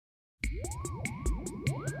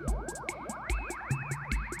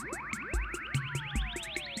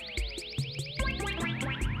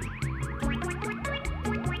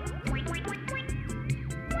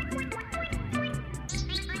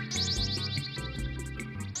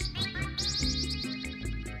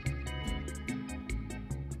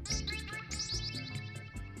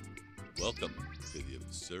Welcome to the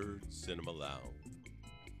Absurd Cinema Lounge,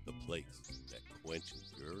 the place that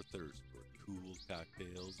quenches your thirst for cool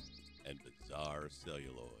cocktails and bizarre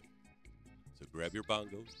celluloid. So grab your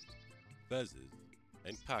bongos, fezzes,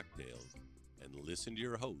 and cocktails and listen to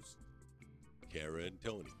your hosts, Kara and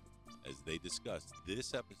Tony, as they discuss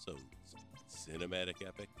this episode's cinematic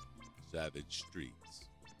epic, Savage Streets.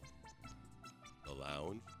 The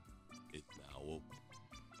lounge is now open.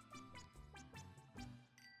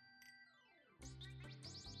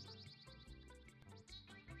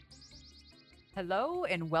 Hello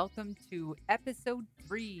and welcome to episode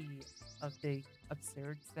 3 of the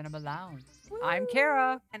Absurd Cinema Lounge. I'm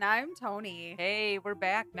Kara. And I'm Tony. Hey, we're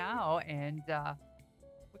back now, and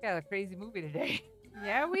we got a crazy movie today.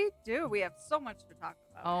 Yeah, we do. We have so much to talk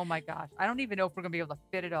about. Oh my gosh, I don't even know if we're gonna be able to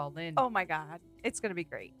fit it all in. Oh my God. It's going to be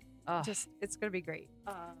great. Ugh. It's going to be great.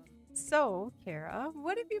 So, Kara,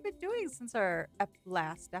 what have you been doing since our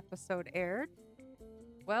last episode aired?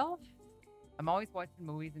 Well, I'm always watching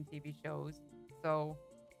movies and TV shows, so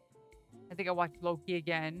I think I watched Loki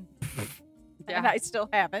again. And I still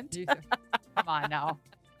haven't. Come on now,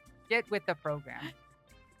 get with the program.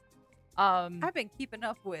 I've been keeping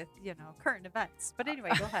up with, current events. But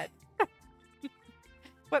anyway, go ahead.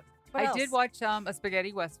 What I else? did watch a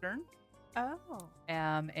spaghetti western. Oh.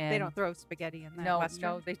 And They don't throw spaghetti in that No, Western?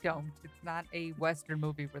 no, they don't. It's not a Western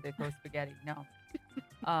movie where they throw spaghetti. No.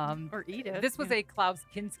 Or eat it. This was a Klaus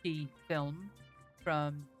Kinski film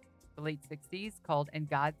from the late 60s called And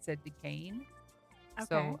God Said to Cain.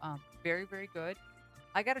 So, Okay. very, very good.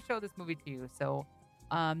 I got to show this movie to you. So,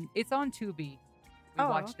 it's on Tubi. We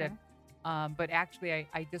watched it. But actually,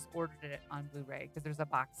 I just ordered it on Blu-ray because there's a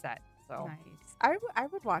box set. So, Nice. I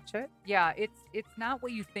would watch it. yeah, it's not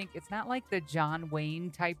what you think. It's not like the John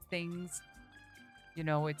Wayne type things.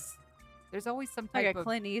 There's always some Like type a of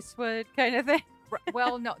Clint Eastwood kind of thing.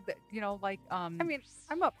 well, no, like I mean,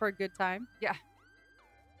 I'm up for a good time.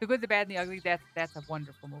 The Good, the Bad, and the Ugly. That's a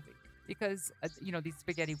wonderful movie because these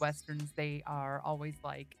spaghetti westerns, they are always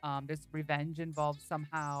like there's revenge involved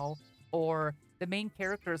somehow, or the main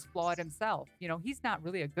character is flawed himself. He's not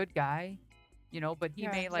really a good guy, but he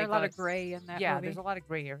may there's like a lot of gray in that yeah, movie. there's a lot of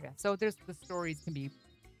gray area. So the stories can be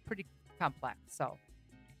pretty complex. So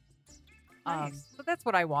Nice. so that's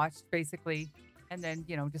what I watched basically, and then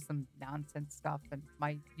just some nonsense stuff and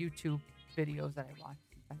my YouTube videos that I watch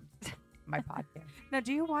sometimes, my podcast. Now,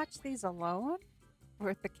 do you watch these alone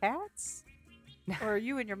with the cats? Or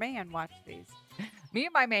you and your man watch these? Me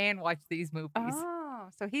and my man watch these movies. Oh,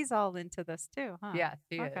 so he's all into this too, huh? Yes,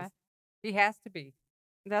 he Okay. is. He has to be.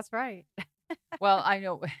 That's right. Well, I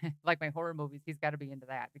know, like my horror movies, he's got to be into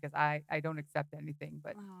that because I don't accept anything,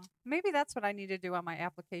 but Oh, maybe that's what I need to do on my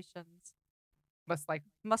applications. must like,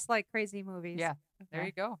 Must like crazy movies. yeah, there Okay.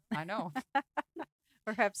 you go. I know.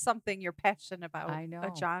 Or have something you're passionate about. I know.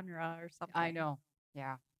 A genre or something. I know.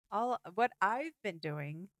 Yeah. All what I've been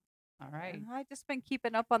doing. All right. I've just been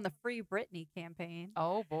keeping up on the Free Britney campaign.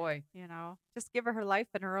 Oh boy. Just give her life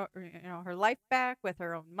and her own, her life back with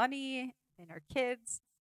her own money and her kids.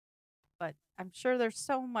 But I'm sure there's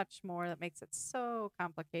so much more that makes it so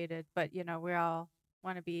complicated. But we all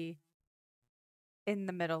want to be in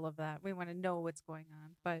the middle of that. We want to know what's going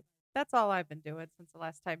on. But that's all I've been doing since the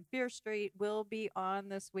last time. Fear Street will be on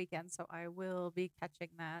this weekend, so I will be catching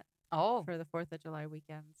that Oh, for the 4th of July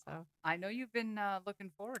weekend. So I know you've been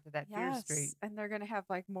looking forward to that Fear Street. and they're gonna have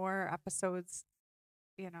like more episodes.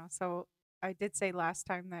 So I did say last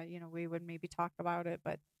time that we would maybe talk about it,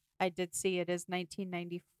 but I did see it is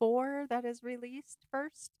 1994 that is released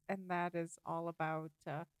first, and that is all about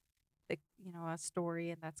a story,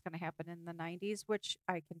 and that's going to happen in the 90s, which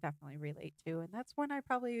I can definitely relate to, and that's when I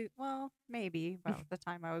probably maybe about the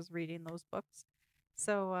time I was reading those books.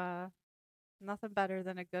 So nothing better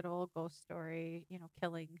than a good old ghost story,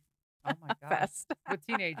 killing Oh my gosh. fest With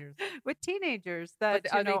teenagers. with teenagers that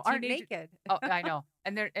But are they aren't teenage- naked. Oh, I know.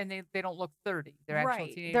 And they don't look 30. They're actual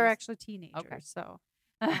teenagers. They're actually teenagers. So,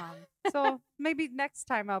 so maybe next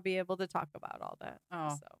time I'll be able to talk about all that. Oh.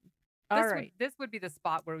 So, all This right. this would be the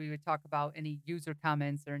spot where we would talk about any user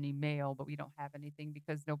comments or any mail, but we don't have anything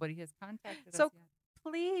because nobody has contacted So- us yet.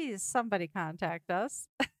 Please, somebody contact us.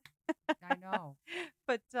 I know.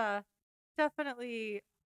 But definitely,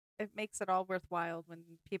 it makes it all worthwhile when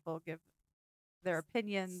people give their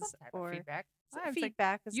opinions Some type of or feedback. so I was like,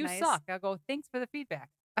 feedback is you nice. suck. I'll go, thanks for the feedback.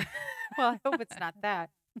 Well, I hope it's not that.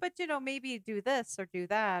 But maybe do this or do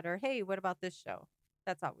that or hey, what about this show?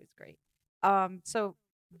 That's always great. So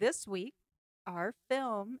this week our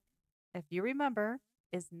film, if you remember,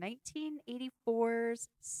 is 1984's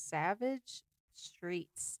Savage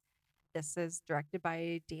Streets. This is directed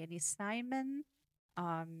by Danny Simon.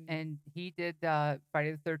 And he did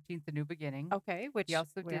Friday the 13th, The New Beginning. Okay, which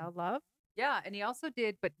also we did- all love. Yeah, and he also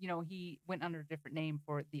did, but he went under a different name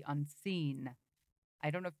for The Unseen. I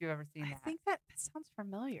don't know if you've ever seen I that. think that sounds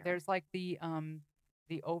familiar. There's like the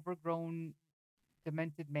overgrown,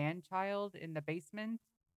 demented man child in the basement,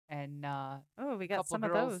 and oh, we got couple some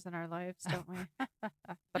of girls- those in our lives, don't we?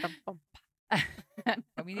 Ba-dum-bum. and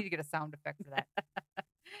we need to get a sound effect for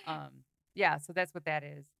that. Yeah, so that's what that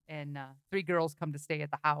is. And 3 girls come to stay at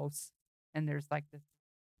the house, and there's like this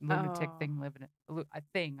lunatic Oh. thing living a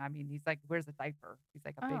thing. I mean, he's like, "Where's a diaper?" He's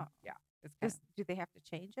like a big, Oh. yeah. It's kind Do they have to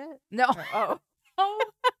change it? no. Or- oh.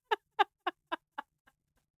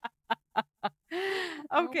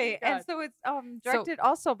 Oh Okay, my and God. so it's directed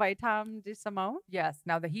also by Tom DeSimone. Yes.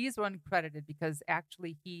 Now that he's uncredited because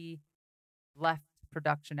actually he left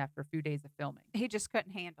production after a few days of filming. He just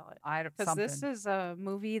couldn't handle it. I don't Because something. this is a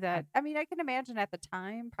movie that I mean I can imagine at the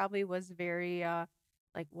time probably was very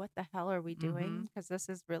like what the hell are we doing? Because this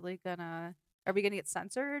is really gonna are we gonna get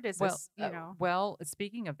censored? Is well, this well,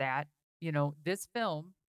 speaking of that, this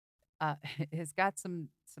film has got some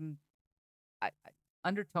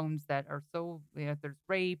undertones that are so there's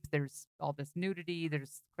rape, there's all this nudity,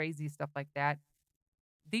 there's crazy stuff like that.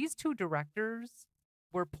 These 2 directors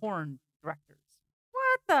were porn directors.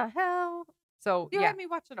 what the hell? So You yeah, had me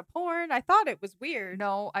watching a porn. I thought it was weird.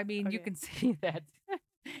 no, I mean you Okay. can see that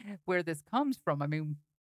where this comes from. I mean,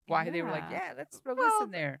 why they were like, Yeah. yeah, let's throw Well, this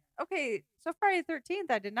in there. Okay, so Friday the 13th,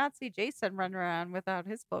 I did not see Jason run around without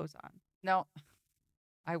his clothes on. No,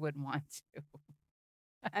 I wouldn't want to.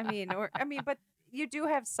 I mean, but you do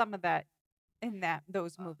have some of that in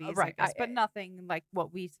those movies, I right, guess, but nothing like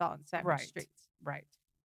what we saw in Savage Right. Streets. Right.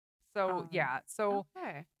 So yeah, Um, so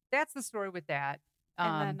Okay. that's the story with that.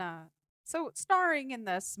 And then, so starring in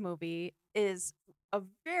this movie is a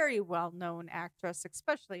very well-known actress,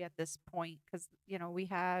 especially at this point, because we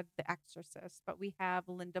had The Exorcist, but we have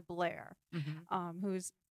Linda Blair, mhm,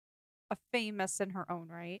 who's a famous in her own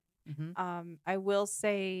right. mhm. I will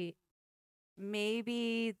say,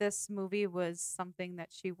 maybe this movie was something that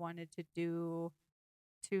she wanted to do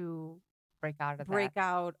to break out of break that.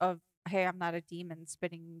 out of, hey, I'm not a demon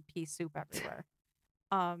spitting pea soup everywhere.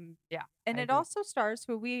 Yeah, and I it agree. also stars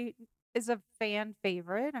who is a fan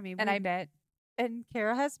favorite. I mean, And I met. and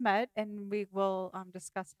Kara has met, and we will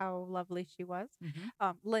discuss how lovely she was.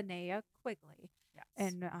 Mhm. Linnea Quigley, Yes.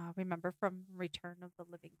 and remember from Return of the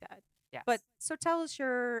Living Dead. yes. But so tell us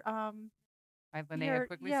your my Linnea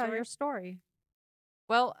Quigley yeah story. your story.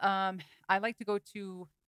 Well, I like to go to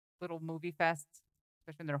little movie fests,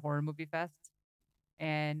 especially when they're horror movie fests.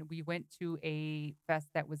 And we went to a fest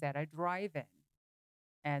that was at a drive-in,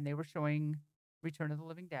 and they were showing Return of the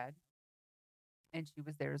Living Dead, and she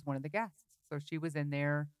was there as one of the guests. So she was in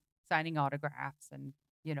there signing autographs, and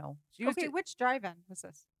she was. Okay, which drive-in was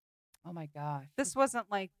this? Oh my gosh, This wasn't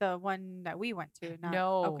like the one that we went to. Not,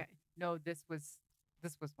 no, Okay. no, this was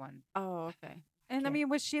one. Oh, okay. And I can't- mean,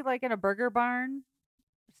 was she like in a burger barn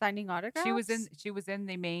signing autographs? She was in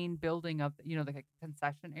the main building of the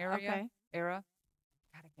concession area era.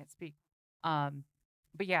 God, I can't speak.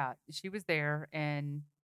 But yeah, she was there and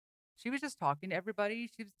she was just talking to everybody.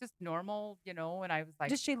 She was just normal, and I was like,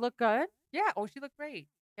 Did she look good? yeah, oh, she looked great.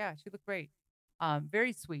 Yeah, she looked great.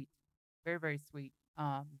 Very sweet, very very sweet.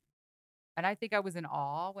 And I think I was in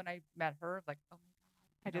awe when I met her. Like, oh my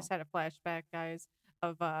god, I just had a flashback, guys,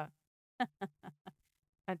 of a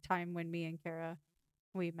time when me and Kara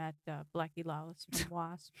we met Blackie Lawless from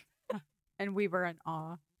Wasp, and we were in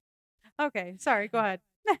awe. Okay, sorry. Go ahead.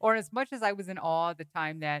 or as much as I was in awe the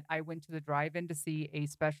time that I went to the drive-in to see a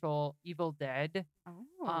special Evil Dead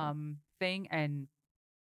Oh, thing, and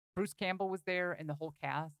Bruce Campbell was there, and the whole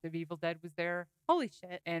cast of Evil Dead was there, holy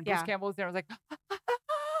shit! and Bruce Yeah. Campbell was there. I was like,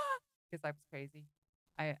 because I was crazy.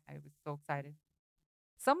 I was so excited.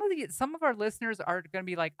 Some of our listeners are going to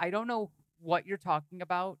be like, I don't know what you're talking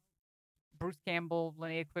about. Bruce Campbell,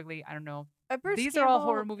 Linnea Quigley, I don't know. Bruce These are all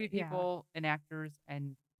horror Campbell, movie yeah. people and actors,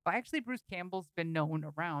 and well, actually, Bruce Campbell's been known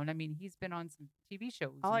around. I mean, he's been on some TV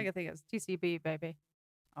shows. All I and- can think is TCB, baby.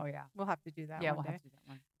 oh yeah, We'll have to do that. yeah, one we'll day. have to do that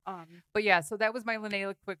one. Um, But yeah, so that was my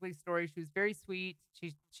Linnea Quigley story. She was very sweet.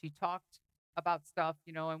 She talked about stuff,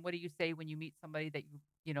 and what do you say when you meet somebody that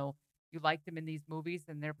you liked them in these movies,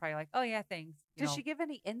 and they're probably like, oh yeah, thanks. did she give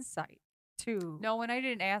any insight too. No, and I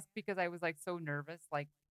didn't ask because I was like so nervous. Like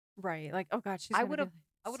Right. Like, oh God, she's I gonna would be have, like,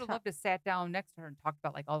 I would have "Stop." loved to sat down next to her and talked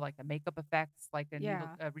about like all like the makeup effects, like in Yeah.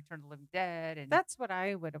 Return of the Living Dead, and That's what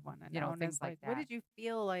I would have wanted to know. things Is like like, what that. did you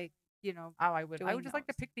feel like, Oh, I would doing just like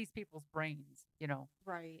to those? pick these people's brains.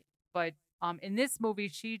 Right. But in this movie,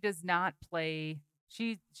 she does not play.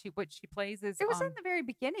 She what she plays is It was in the very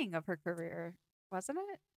beginning of her career, wasn't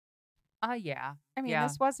it? yeah, I mean, yeah.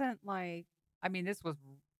 this wasn't like, I mean, this was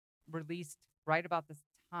released right about this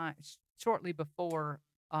time, shortly before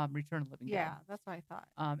Return of the Living Dead. yeah, that's what I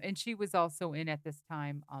thought. And she was also in at this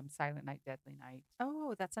time Silent Night, Deadly Night.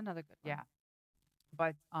 Oh, that's another good one. Yeah,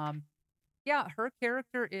 but yeah, her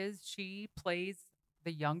character is she plays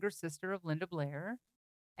the younger sister of Linda Blair,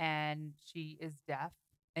 and she is deaf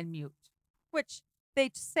and mute. Which they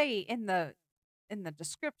say in the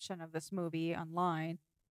description of this movie online,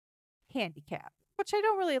 handicapped, which I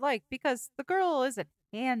don't really like because the girl isn't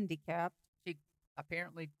handicapped. She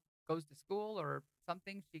apparently goes to school or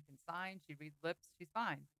something. She can sign. She reads lips. She's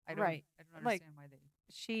fine. Right. I don't Like understand why they.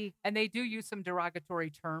 she, And they do use some derogatory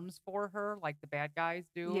terms for her, like the bad guys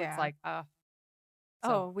do. It's yeah. like,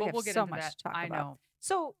 Oh, we but have we'll get so into much that. to talk I about. know.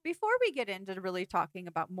 So before we get into really talking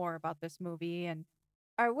about more about this movie and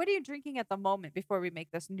what are you drinking at the moment before we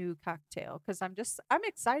make this new cocktail? Because I'm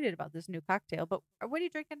excited about this new cocktail. But what are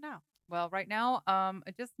you drinking now? Well, right now, I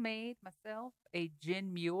just made myself a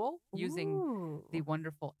gin mule using the Ooh.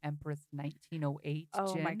 wonderful Empress 1908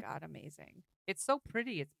 Oh gin. my God, amazing. It's so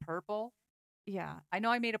pretty. It's purple. Yeah. I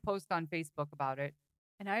know I made a post on Facebook about it.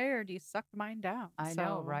 And I already sucked mine down. I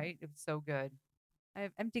know, right? It was so good. I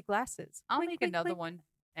have empty glasses. I'll Clink, make clink, another clink. one.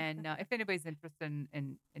 And if anybody's interested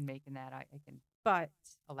in making that, I can But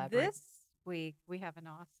elaborate. this week we have an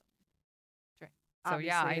awesome drink. So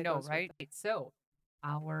yeah, Obviously, I it know, goes with right? it. So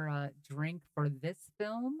our drink for this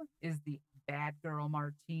film is the Bad Girl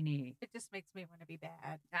Martini. It just makes me want to be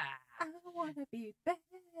bad. Ah. I want to be bad.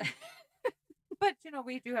 But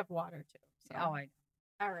we do have water too. So. Oh, I know.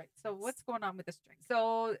 All right. So what's going on with this drink?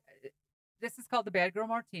 So this is called the Bad Girl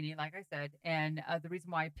Martini, like I said, and the reason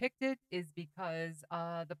why I picked it is because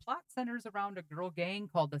the plot centers around a girl gang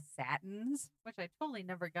called the Satins. Which I totally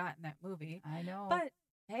never got in that movie. I know, But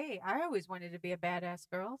hey, I always wanted to be a badass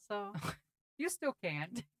girl, so you still can.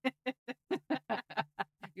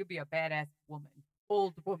 You'll be a badass woman,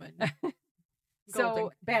 old woman.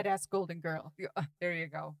 So badass golden girl. there you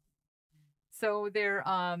go. So their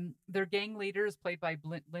gang leader is played by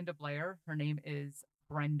Linda Blair. Her name is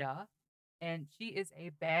Brenda, and she is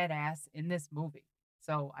a badass in this movie.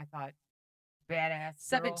 So I thought, badass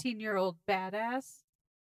 17-year-old badass.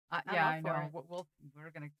 yeah, up I for know. it. We're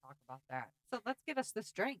gonna talk about that. So let's get us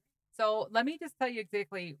this drink. So let me just tell you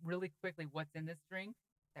exactly, really quickly, what's in this drink.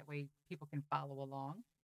 That way, people can follow along.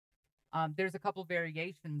 There's a couple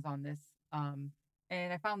variations on this, and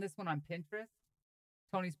I found this one on Pinterest.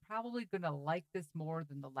 Tony's probably gonna like this more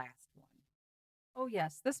than the last one. Oh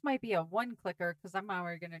yes, this might be a one clicker because I'm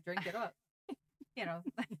already gonna drink it up.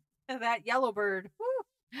 That yellow bird.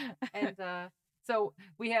 Woo! And so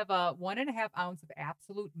we have a 1.5 ounce of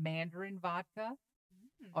Absolute Mandarin vodka,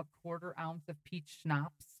 a 1/4 ounce of peach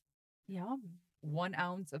schnapps, Yum. 1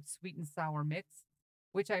 ounce of sweet and sour mix,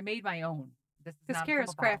 which I made my own. This is Because not from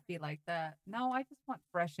Kara's a bottle. crafty like that. No, I just want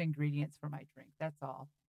fresh ingredients for my drink. That's all.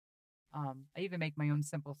 I even make my own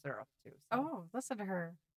simple syrup too. So. Oh, listen to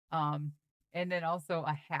her. And then also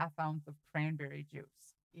a 1/2 ounce of cranberry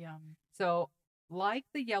juice. Yum. So, like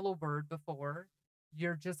the yellow bird before,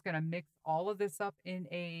 you're just gonna mix all of this up in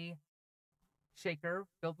a shaker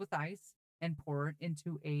filled with ice and pour it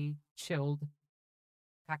into a chilled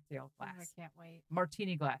cocktail Oh, I glass, can't wait.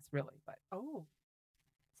 martini glass, really. But Oh,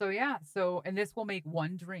 so yeah, and this will make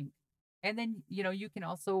one drink, and then you can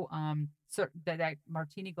also that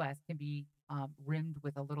martini glass can be rimmed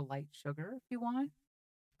with a little light sugar if you want,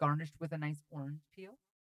 garnished with a nice orange peel.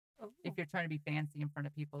 If you're trying to be fancy in front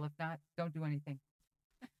of people. If not, don't do anything.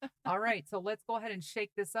 All right, so let's go ahead and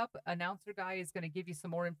shake this up. Announcer guy is going to give you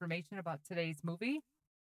some more information about today's movie,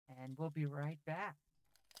 and we'll be right back.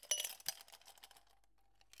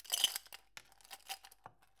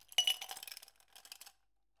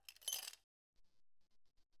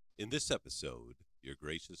 In this episode, your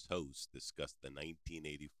gracious hosts discuss the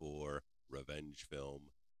 1984 revenge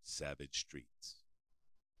film Savage Streets.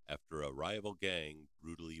 After a rival gang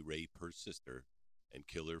brutally rape her sister and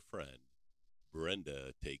kill her friend,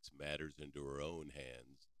 Brenda takes matters into her own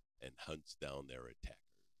hands and hunts down their attackers.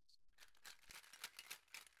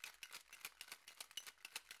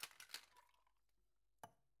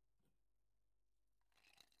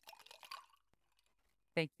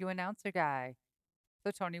 Thank you, announcer guy.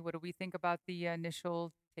 So, Tony, what do we think about the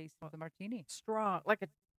initial taste of the martini. strong, like it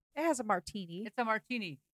has a martini, It's a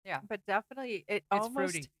martini. Yeah, but definitely it it's almost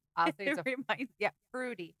fruity. I'll say it it's a reminds, yeah,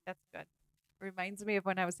 fruity. That's good. Reminds me of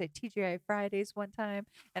when I was at TGI Fridays one time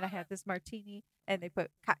and I had this martini and they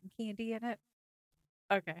put cotton candy in it.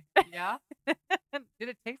 Okay. yeah. Did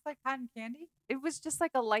it taste like cotton candy? It was just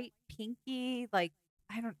like a light pinky, like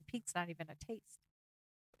I don't pink's not even a taste.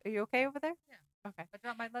 Are you okay over there? Yeah. Okay. I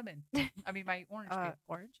dropped my lemon. I mean my orange.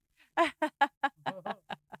 Orange. Peel.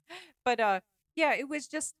 But yeah, it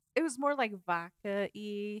was more like vodka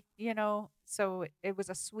y, you know. So it was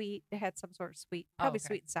a sweet, it had some sort of sweet, Oh, probably okay.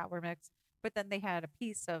 sweet and sour mix. But then they had a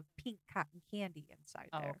piece of pink cotton candy inside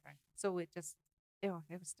Oh, there. okay. So it just oh,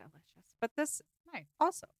 it was delicious. But this Nice.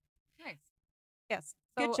 also, Nice. yes.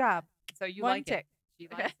 So- Good job. So you One like tick. it. She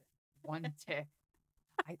likes it. One tick.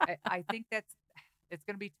 I think it's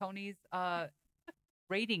gonna be Tony's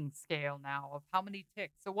rating scale now of how many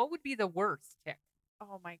ticks. So what would be the worst tick?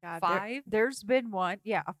 Oh my God. 5? There's been one,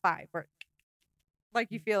 yeah, a 5. Or like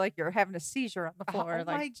you feel like you're having a seizure on the floor. Oh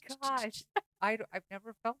like, my gosh. I've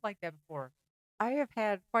never felt like that before. I have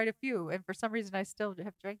had quite a few, and for some reason I still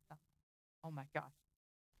have drank them. Oh my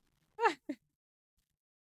gosh.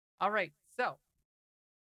 All right. So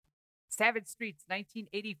Savage Streets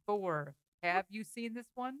 1984. Have you seen this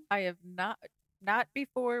one? I have not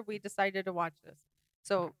before we decided to watch this.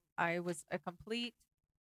 So I was a complete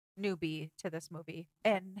newbie to this movie.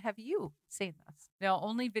 And have you seen this? No,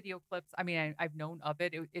 only video clips. I mean, I've known of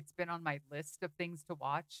it. It's been on my list of things to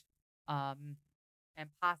watch. And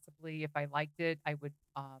possibly if I liked it, I would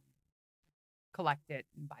collect it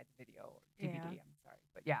and buy the video or DVD. Yeah. I'm sorry.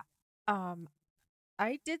 But yeah.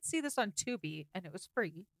 I did see this on Tubi and it was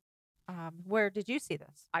free. Where did you see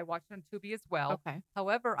this? I watched it on Tubi as well. Okay.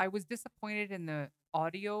 However, I was disappointed in the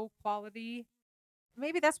audio quality.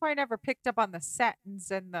 Maybe that's why I never picked up on the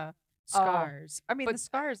satins and the scars. I mean, but- the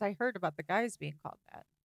scars, I heard about the guys being called that,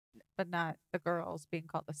 but not the girls being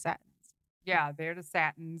called the satins. Yeah, they're the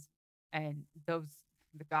satins, and the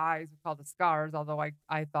guys are called the scars. Although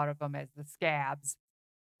I thought of them as the scabs,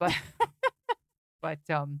 but but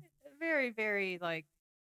Very, very like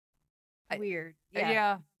I- weird.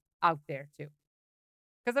 yeah, out there too.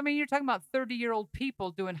 Because I mean, you're talking about 30-year-old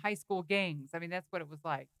people doing high school gangs. I mean, that's what it was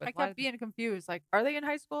like. But I a lot kept of the- being confused. Like, are they in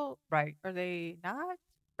high school? right. Are they not?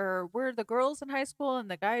 Or were the girls in high school and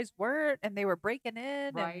the guys weren't, and they were breaking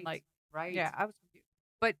in? Right. And like, Right. yeah, I was confused.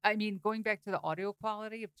 But I mean, going back to the audio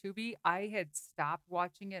quality of Tubi, I had stopped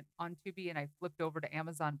watching it on Tubi and I flipped over to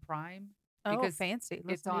Amazon Prime. Oh, Because fancy. It's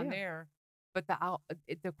Listen to on you. there, but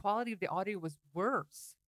the quality of the audio was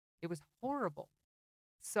worse. It was horrible.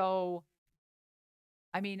 So,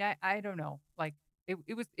 I mean, I don't know. Like it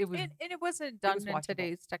was And it wasn't done was in watchable.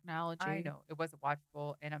 today's technology. I know it wasn't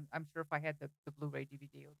watchable, and I'm sure if I had the Blu-ray DVD,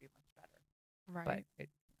 it would be much better. Right. But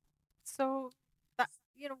So, that,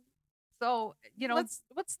 so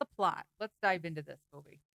what's the plot? let's dive into this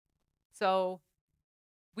movie. So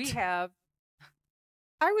we have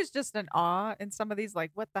I was just in awe in some of these,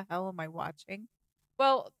 like, what the hell am I watching?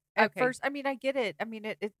 well At okay, first, I mean, I get it. I mean,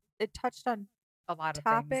 it touched on a lot of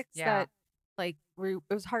topics things. Yeah. that, like, it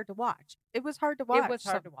was hard to watch. It was hard to watch. was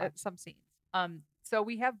hard to watch. Some scenes. So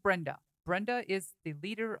we have Brenda. Brenda is the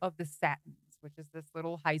leader of the Satins, which is this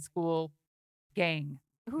little high school gang,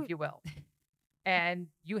 Who- if you will. And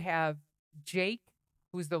you have Jake,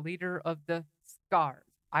 who's the leader of the Scars.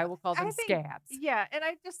 I will call I them think- Scabs. Yeah, and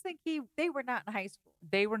I just think they were not in high school.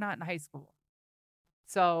 They were not in high school.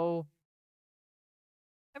 So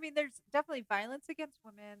I mean, there's definitely violence against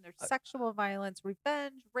women. There's sexual violence,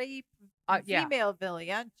 revenge, rape, yeah. female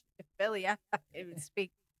vigilante. I even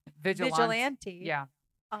speak vigilante. vigilante. Yeah.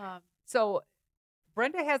 Um, So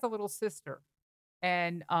Brenda has a little sister,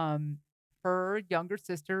 and her younger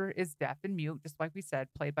sister is deaf and mute, just like we said,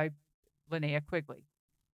 played by Linnea Quigley.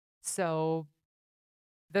 So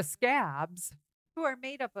the Scabs, who are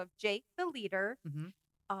made up of Jake, the leader, mhm,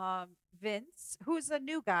 Vince, who's a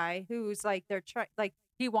new guy, who's like they're trying, like,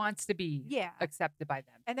 he wants to be yeah. accepted by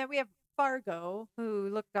them. And then we have Fargo, who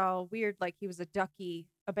looked all weird, like he was a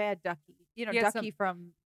bad ducky. You know, He had Ducky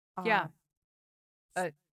from Yeah.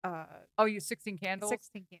 s- Oh, you 16 Candles?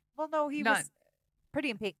 16 Can- Well, no, he Not- was Pretty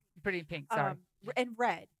in Pink. Pretty in Pink, sorry. And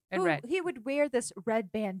Red. And who- Red. He would wear this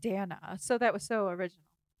red bandana, so that was so original.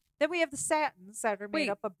 Then we have the Satins that are made Wait,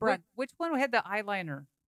 up of Brent. which one had the eyeliner?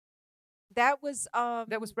 That was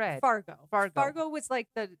Red. Fargo. Fargo. Fargo was like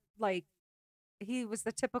he was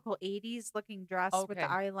the typical 80s looking dress with the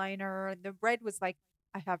Okay. eyeliner, and the Red was like,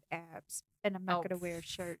 I have abs and I'm not Oh. going to wear a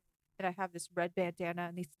shirt, and I have this red bandana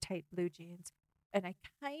and these tight blue jeans, and I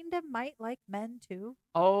kind of might like men too.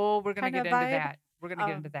 Oh, we're gonna Kinda get into vibe. that. We're gonna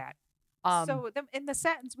get into that. So in the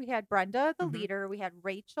sentence, we had Brenda, the Mhm. leader. We had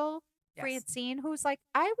Rachel, Yes. Francine, who's like,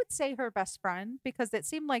 I would say her best friend because it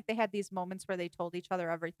seemed like they had these moments where they told each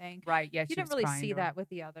other everything. Right. Yeah. You She didn't was really crying see to her. that with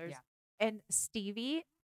the others. Yeah. And Stevie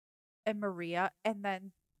and Maria, and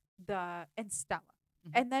then and Stella.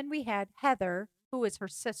 Mhm. And then we had Heather, who is her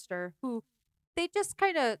sister, who they just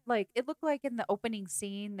kind of like it looked like in the opening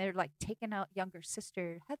scene they're like taking out younger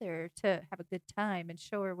sister Heather to have a good time and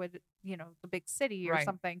show her what the big city or Right.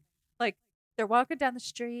 something. Like they're walking down the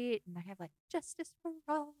street and they have like Justice for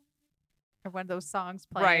All or one of those songs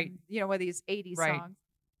playing, Right. one of these 80s Right. songs.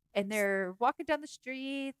 And they're walking down the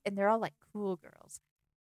street and they're all like cool girls.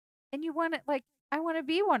 And you want to like I want to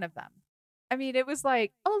be one of them. I mean, it was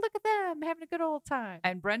like, oh, look at them having a good old time.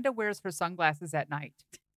 And Brenda wears her sunglasses at night.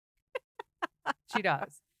 She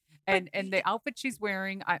does. And the outfit she's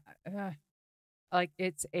wearing, like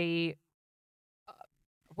it's a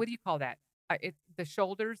what do you call that? It the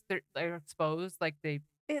shoulders they're exposed, like they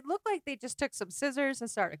It looked like they just took some scissors and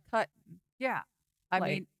started cutting. yeah. I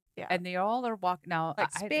Like, mean, yeah. and they all are walking now.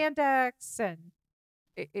 Like spandex and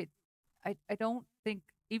I don't think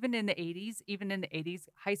even in the 80s,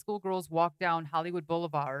 high school girls walk down Hollywood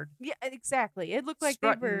Boulevard yeah, exactly. It looked like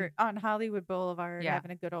they were on Hollywood Boulevard Yeah.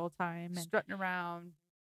 having a good old time. And, strutting around.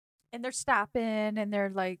 and they're stopping and they're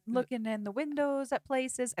like looking in the windows at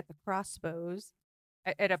places at the Crossbows.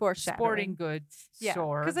 At a Foreshadowing. sporting goods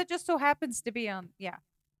store. Because it just so happens to be on,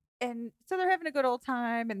 And so they're having a good old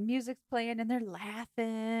time and music's playing and they're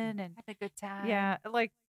laughing and Having a good time. yeah,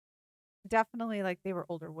 like definitely like they were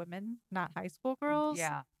older women, not high school girls.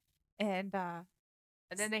 Yeah. And And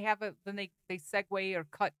then they have they segue or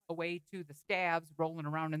cut away to the Scabs rolling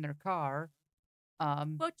around in their car.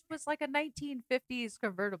 which was like a 1950s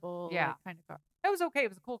convertible Yeah. kind of car. That was okay. It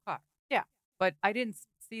was a cool car. Yeah. But I didn't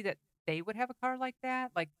see that they would have a car like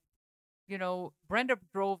that. Like, Brenda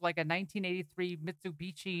drove like a 1983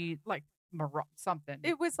 Mitsubishi, like something.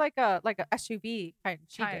 It was like a SUV kind.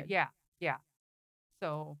 She did. Yeah. Yeah.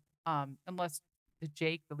 So, unless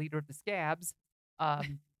Jake, the leader of the Scabs,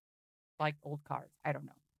 like old cars. I don't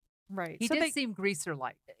know. Right. He So did they- seem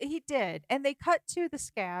greaser-like. He did. And they cut to the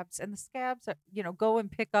Scabs, and the Scabs, go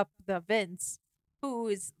and pick up the Vince, who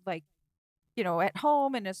is like, at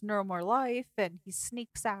home and has no more life. And he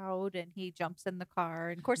sneaks out and he jumps in the car.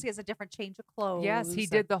 And of course, he has a different change of clothes. Yes, he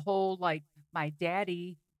did the whole like, my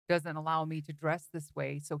daddy doesn't allow me to dress this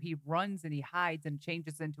way. So he runs and he hides and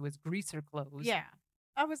changes into his greaser clothes. Yeah.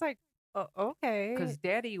 I was like, oh, okay. Because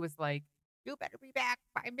daddy was like, you better be back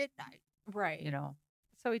by midnight. Right.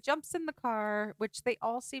 So he jumps in the car, which they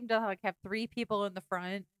all seem to like have 3 people in the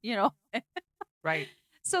front, Right.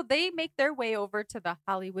 So they make their way over to the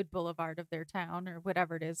Hollywood Boulevard of their town or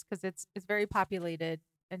whatever it is, because it's very populated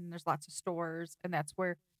and there's lots of stores, and that's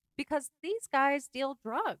where because these guys deal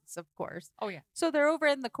drugs, of course. Oh, yeah. So they're over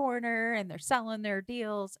in the corner and they're selling their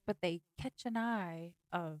deals, but they catch an eye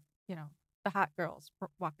of the hot girls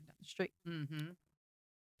walking down the street. Mm-hmm.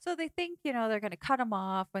 So they think they're going to cut them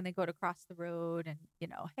off when they go to cross the road, and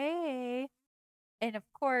hey, and of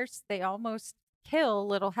course they almost kill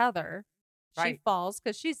little Heather. She Right. falls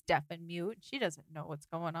because she's deaf and mute. She doesn't know what's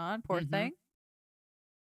going on. Poor Mhm. thing.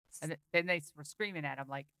 And then they were screaming at him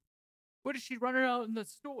like, what is she running out in the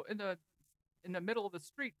store in the middle of the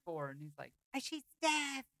street for? And he's like, She's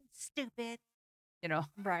deaf, stupid.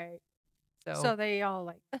 Right. so, So they all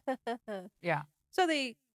like, yeah. So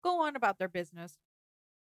they go on about their business.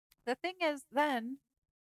 The thing is, then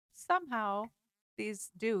somehow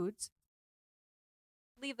these dudes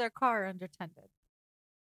leave their car unattended.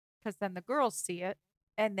 Because then the girls see it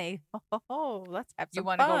and they, let's have some You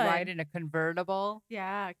want to go fun. ride in a convertible?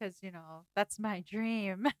 Yeah, because, that's my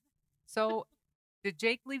dream. So did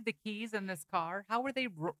Jake leave the keys in this car? How were they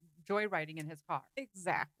joyriding in his car?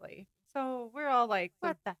 Exactly. So we're all like,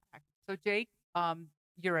 what the heck? So Jake,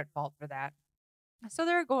 you're at fault for that. So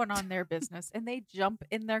they're going on their business and they jump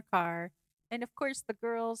in their car. And of course, the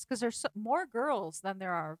girls, because there's more girls than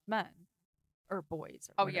there are men or boys.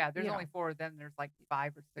 Or Oh, whatever, yeah. There's you only know. 4 of them. There's like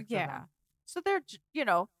 5 or 6 of Yeah. them. So they're,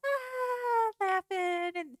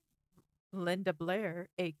 laughing. And Linda Blair,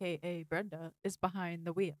 a.k.a. Brenda, is behind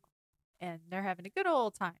the wheel. And they're having a good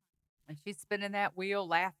old time. And she's spinning that wheel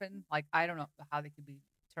laughing. Like, I don't know how they could be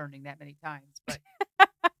turning that many times, but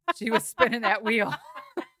she was spinning that wheel.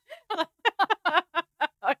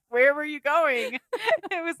 Like, where were you going?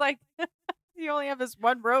 It was like, you only have this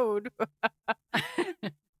one road.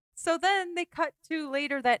 So then they cut to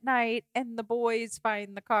later that night, and the boys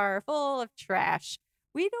find the car full of trash.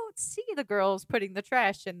 We don't see the girls putting the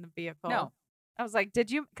trash in the vehicle. No. I was like,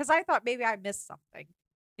 did you? Because I thought maybe I missed something.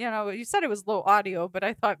 You know, you said it was low audio, but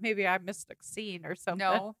I thought maybe I missed a scene or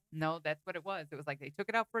something. No, that's what it was. It was like they took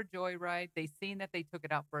it out for a joyride. They seen that they took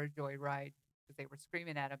it out for a joyride because they were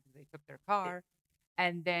screaming at them because they took their car.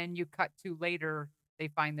 And then you cut to later, they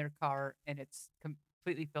find their car and it's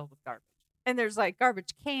completely filled with garbage. And there's like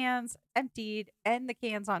garbage cans emptied and the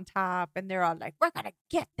cans on top, and they're all like, "We're gonna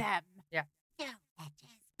get them." Yeah. You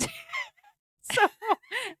bitches. So,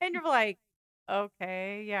 and you're like,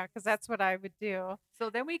 okay, yeah, because that's what I would do. So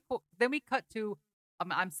then we cut to,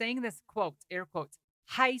 I'm saying this quotes, air quotes,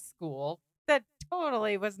 high school. That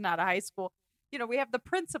totally was not a high school. You know, we have the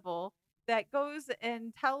principal that goes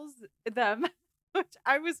and tells them, which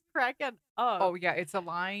I was cracking up. Oh yeah, it's a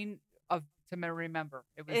line of to remember.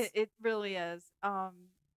 It was. It really is. Do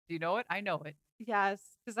you know it? I know it. Yes,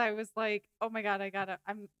 because I was like, oh my god,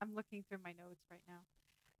 I'm looking through my notes right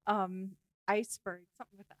now. Iceberg,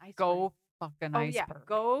 something with the iceberg. Go fucking Oh iceberg. yeah,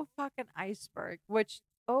 go fucking iceberg. Which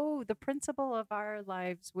the principal of our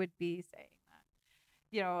lives would be saying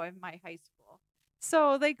that, you know, in my high school.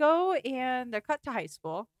 So they go and they're cut to high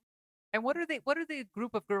school. And what are the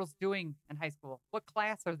group of girls doing in high school? What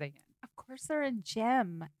class are they in? Of course, they're in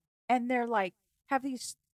gym, and they're like have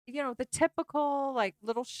these, you know, the typical like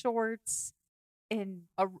little shorts and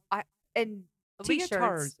and t-shirts.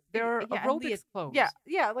 Leotards. They're Yeah, and aerobics clothes.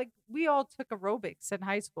 Yeah, like we all took aerobics in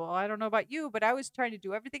high school. I don't know about you, but I was trying to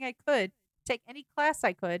do everything I could, take any class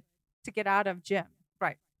I could to get out of gym.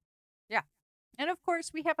 Right. Yeah. And of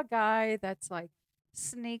course, we have a guy that's like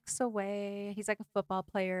sneaks away. He's like a football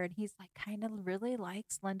player, and he's like kind of really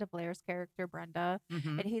likes Linda Blair's character, Brenda.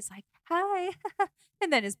 Mhm. And he's like, "Hi."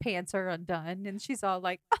 And then his pants are undone, and she's all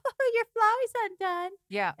like, "Oh, your flower's undone."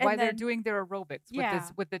 Yeah, And while they're then- doing their aerobics Yeah.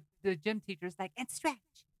 with the gym teachers like and stretch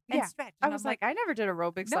and Yeah. stretch. I And was I'm like, I never did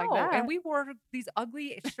aerobics no, like that. and we wore these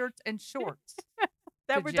ugly shirts and shorts.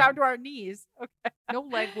 that to were down gym. to our knees. Okay. No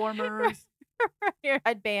leg warmers. Your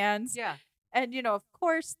headbands. Yeah. And, you know, of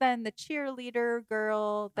course, then the cheerleader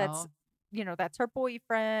girl that's, Oh. you know, that's her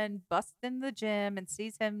boyfriend busts in the gym and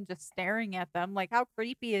sees him just staring at them. Like, how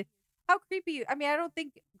creepy. How creepy. I mean, I don't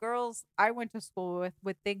think girls I went to school with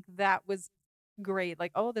would think that was great.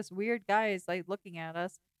 Like, oh, this weird guy is like looking at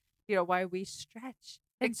us, you know, why we stretch.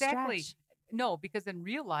 And Exactly. stretch. No, because in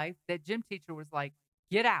real life, that gym teacher was like,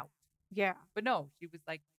 get out. Yeah. But no, she was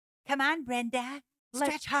like, come on, Brenda. Let's-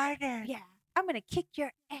 Stretch harder. Yeah. I'm going to kick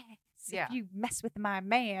your ass Yeah. if you mess with my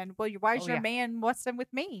man. Well, why's Oh, your yeah. man messing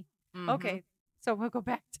with me? Mhm. Okay. So we'll go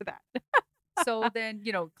back to that. So then,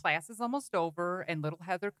 you know, class is almost over and little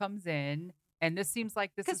Heather comes in. And this seems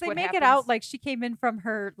like this Because is they what make happens. it out like she came in from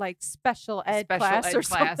her like special ed Special class ed or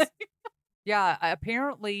class. something. Yeah,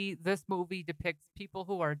 apparently this movie depicts people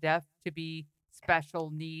who are deaf to be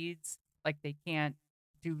special needs, like they can't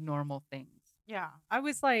do normal things. Yeah. I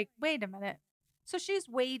was like, wait a minute. So she's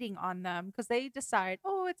waiting on them because they decide,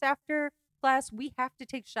 oh, it's after class. We have to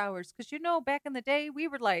take showers. Because, you know, back in the day, we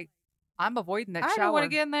were like, I'm avoiding that I shower. don't want to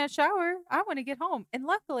get in that shower. I want to get home. And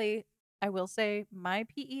luckily, I will say my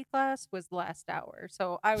PE class was the last hour.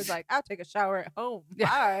 So I was like, I'll take a shower at home.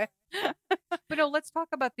 Bye. But no, let's talk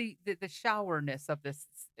about the showerness of this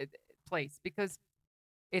place because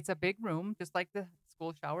it's a big room, just like the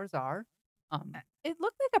school showers are. It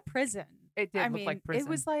looked like a prison. It did I look mean, like prison. It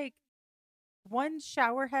was like one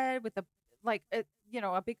shower head with a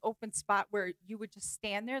big open spot where you would just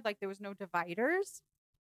stand there, like there was no dividers.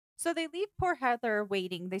 So they leave poor Heather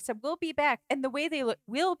waiting. They said, "We'll be back," and the way they look,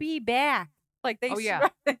 "We'll be back." Like they Oh, yeah.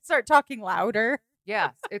 they start talking louder.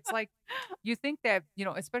 Yes, it's like you think that, you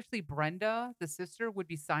know, especially Brenda, the sister, would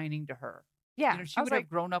be signing to her. Yeah, You know, she I was would have like,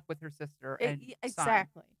 grown up with her sister and signed.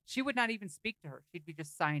 exactly. She would not even speak to her. She'd be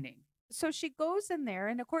just signing. So she goes in there,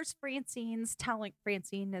 and of course, Francine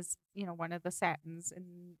is, you know, one of the Satins,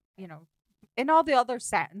 and you know, and all the other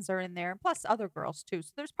Satins are in there, plus other girls too.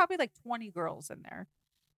 So there's probably like 20 girls in there,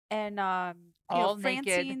 and All naked.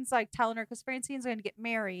 Francine's like telling her because Francine's going to get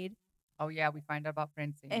married, Oh yeah, we find out about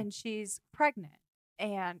Francine. and she's pregnant,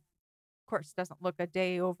 and of course doesn't look a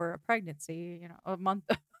day over a pregnancy, you know, a month.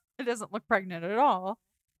 It doesn't look pregnant at all.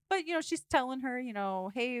 But, you know, she's telling her, you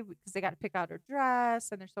know, hey, because they got to pick out her dress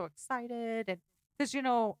and they're so excited. And because, you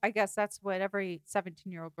know, I guess that's what every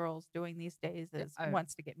 17-year-old girl's doing these days is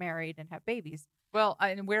wants to get married and have babies. Well,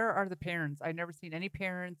 and where are the parents? I've never seen any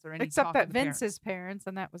parents or any Except talk that of the parents. Vince's parents,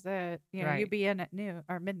 and that was it. You know, Right. you'd be in at noon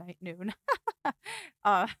or midnight noon.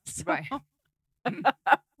 So, Right.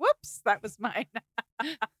 Whoops, that was mine.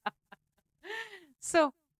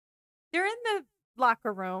 So they're in the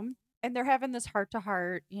locker room and they're having this heart to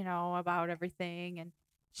heart, you know, about everything. And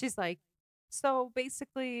she's like, so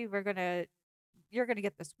basically you're going to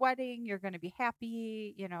get this wedding. You're going to be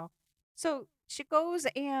happy, you know, So she goes,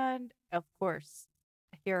 and of course,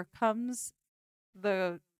 here comes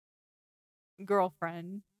the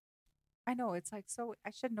girlfriend. I know, it's like, so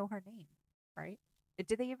I should know her name, right?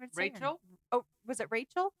 Did they even say her name? Rachel? Oh, was it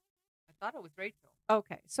Rachel? I thought it was Rachel.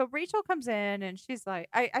 Okay, so Rachel comes in and she's like,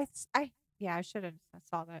 yeah, I should have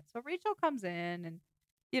saw that. So Rachel comes in and,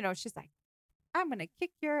 she's like, I'm gonna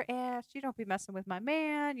kick your ass. You don't be messing with my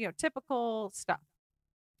man. Typical stuff.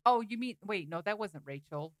 Oh, you mean wait? No, that wasn't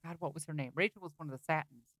Rachel. God, what was her name? Rachel was one of the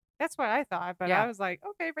Satins. That's what I thought, but Yeah. I was like,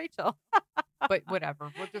 okay, Rachel. But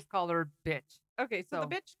whatever, we'll just call her bitch. Okay, so the So-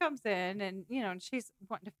 bitch comes in and and she's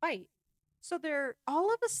wanting to fight. So they're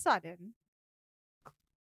all of a sudden,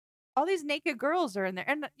 all these naked girls are in there,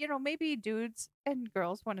 and maybe dudes and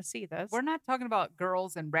girls want to see this. We're not talking about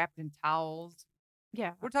girls and wrapped in towels.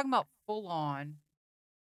 Yeah, We're talking about full on.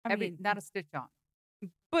 I mean, Not a stitch on.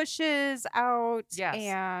 bushes out, Yes.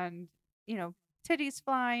 and titties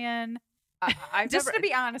flying. I've Just never, to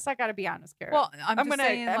be honest, I got to be honest, Kara. well, I'm I'm just gonna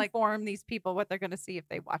saying, like, inform these people what they're gonna see if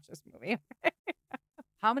they watch this movie.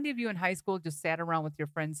 how many of you in high school just sat around with your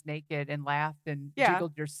friends naked and laughed and Yeah.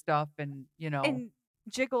 jiggled your stuff and And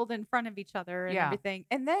jiggled in front of each other and Yeah. everything.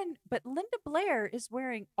 And then, but Linda Blair is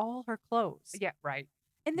wearing all her clothes. yeah, right.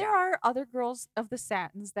 And there are other girls of the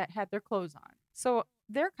Satins that had their clothes on. So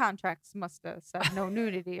their contracts must have said no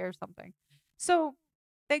nudity or something. So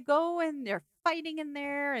they go and they're fighting in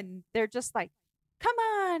there and they're just like, come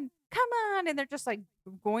on, come on. And they're just like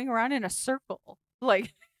going around in a circle.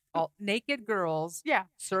 Like, All naked girls yeah.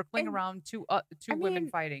 circling And, around two I women mean,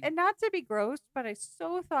 fighting. And not to be gross, but I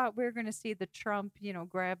so thought we were going to see the Trump,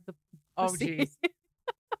 grab the Oh, pussy. geez.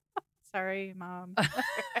 Sorry, Mom.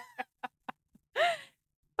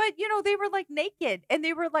 But they were like naked and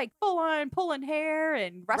they were like full on pulling hair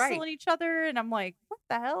and wrestling each other, and I'm like, what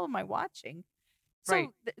the hell am I watching? So Right.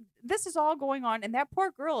 This is all going on, and that poor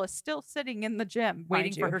girl is still sitting in the gym Waiting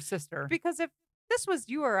mind for you. her sister. Because if this was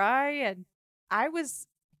you or I, and I was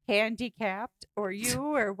handicapped, or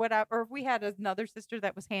you or whatever, or if we had another sister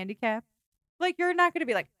that was handicapped, like, you're not going to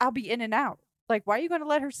be like, I'll be in and out. Like, why are you going to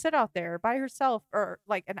let her sit out there by herself or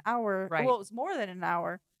like an hour? Right. Well, it was more than an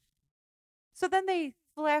hour. So then they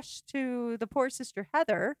flash to the poor sister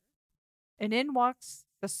Heather, and in walks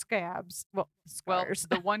the scabs. Well, Well, scars.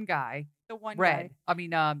 the one guy, the one Red. guy. I mean,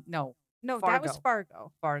 no, No, that was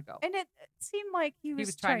Fargo. Fargo. And it seemed like he He was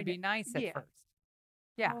was trying to be nice at yeah. first.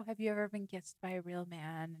 Yeah. Oh, have you ever been kissed by a real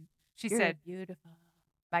man? And She you're said, beautiful.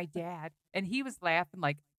 my dad. And he was laughing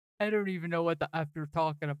like, I don't even know what the F you're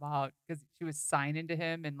talking about. Because she was signing to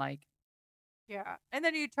him and like, Yeah. And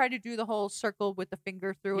then you try to do the whole circle with the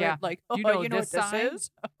finger through Yeah. it. Like, oh, You know what this this sign?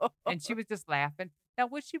 is? and she was just laughing. Now,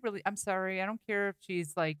 was she really? I'm sorry. I don't care if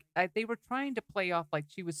she's like, they were trying to play off like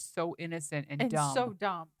she was so innocent and dumb. so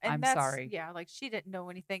dumb. And I'm that's, sorry. Yeah, like she didn't know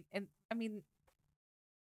anything. And I mean,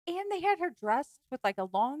 and they had her dressed with like a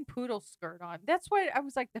long poodle skirt on. That's what I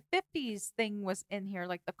was like. The 50s thing was in here,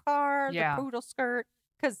 like the car, Yeah. the poodle skirt.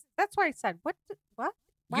 Because that's why I said, what?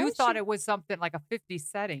 Why You is thought she- it was something like a 50s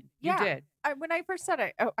setting. Yeah. You did. When I first said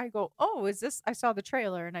it, I go, oh, is this? I saw the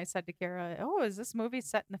trailer and I said to Kara, oh, is this movie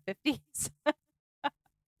set in the 50s?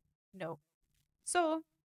 No. So,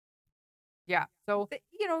 Yeah. So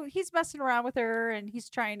he's messing around with her and he's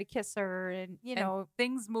trying to kiss her, and and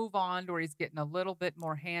things move on to where he's getting a little bit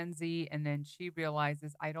more handsy, and then she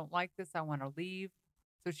realizes, I don't like this. I want to leave.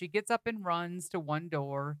 So she gets up and runs to one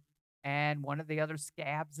door, and one of the other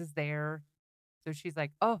scabs is there. So she's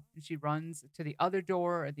like, oh, and she runs to the other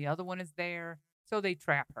door, and the other one is there. So they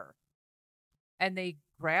trap her, and they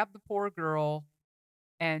grab the poor girl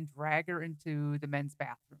and drag her into the men's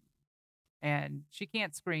bathroom, and she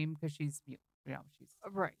can't scream because she's mute. She's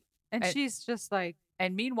right. And And- she's just like,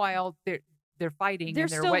 and meanwhile they're fighting they're in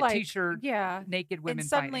their still wet like, t-shirt, yeah. naked women And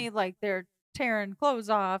suddenly, fighting. like, they're tearing clothes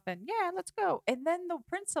off, and yeah, let's go. And then the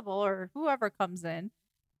principal or whoever comes in,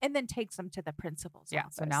 and then takes them to the principal's Yeah,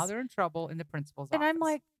 office. so now they're in trouble in the principal's and office. I'm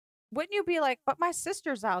like, wouldn't you be like, but my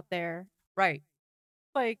sister's out there, right,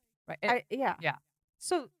 like, right. And yeah. yeah.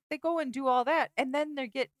 So they go and do all that, and then they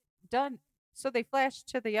get done. So they flash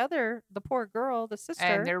to the poor girl, the sister.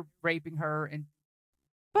 and they're raping her, and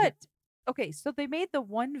But okay, so they made the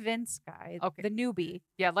one Vince guy, Okay. the newbie,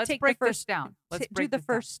 yeah, let's take the break this first- down. Let's do break the this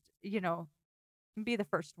down. first, be the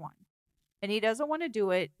first one. And he doesn't want to do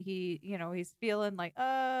it. He, he's feeling like,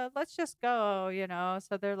 let's just go,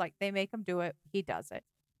 So they're like, they make him do it. He does it.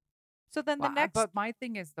 So then Well, the next, but my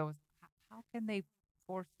thing is though, how can they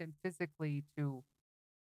force him physically to?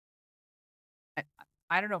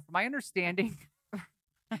 I don't know. From my understanding,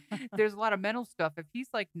 there's a lot of mental stuff. If he's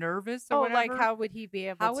like nervous or whatever, like, how would he be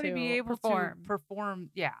able how to would he be able perform? to perform?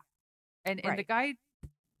 Yeah, and the Right. guy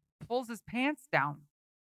pulls his pants down.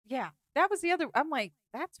 Yeah. That was the other. I'm like,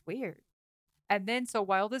 that's weird. And then, so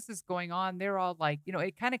while this is going on, they're all like,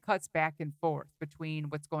 it kind of cuts back and forth between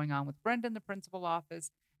what's going on with Brenda in the principal office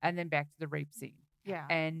and then back to the rape scene. Yeah.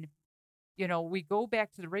 And, we go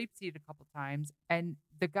back to the rape scene a couple times, and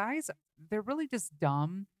the guys, they're really just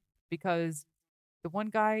dumb because the one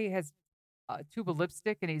guy has a tube of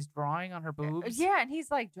lipstick and he's drawing on her boobs. Yeah, and he's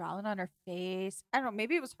like drawing on her face. I don't know.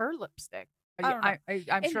 Maybe it was her lipstick. I Yeah, don't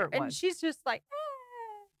know. I'm and, sure it and was. she's just like,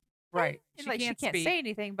 Right. and, She like, can't she can't speak. say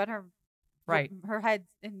anything, but her Right. her head,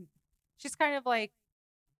 and she's kind of like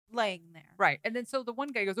laying there. Right. And then so the one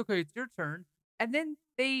guy goes, okay, it's your turn. And then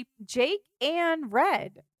they, Jake and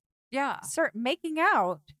Red yeah. start making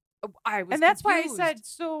out. I was And that's confused. why I said,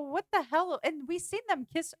 so what the hell? And we seen them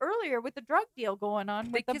kiss earlier with the drug deal going on.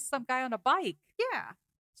 They With the, kissed some guy on a bike. yeah.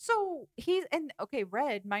 So okay,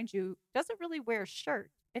 Red, mind you, doesn't really wear a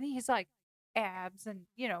shirt. And he's like abs and,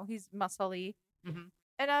 he's muscly. Mhm.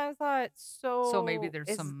 And I thought, So maybe there's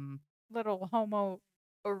is some, little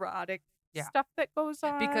homoerotic Yeah. stuff that goes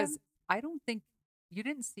on. because I don't think you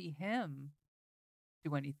didn't see him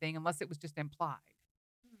do anything unless it was just implied.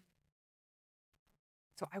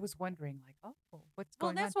 So I was wondering, like, oh, what's well,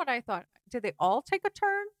 going on? that's what I thought. Did they all take a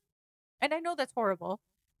turn? And I know that's horrible,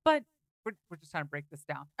 but We're just trying to break this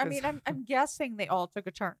down. I 'cause mean, I'm guessing they all took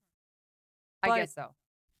a turn. I but- guess so.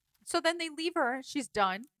 So then they leave her. She's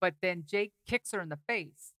done. But then Jake kicks her in the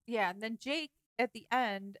face. Yeah, and then Jake at the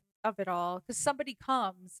end of it all, because somebody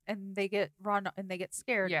comes and they get run and they get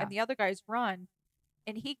scared, Yeah. and the other guys run,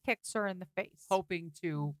 and he kicks her in the face. hoping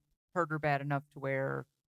to hurt her bad enough to where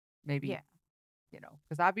maybe, Yeah.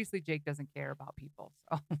 because obviously Jake doesn't care about people.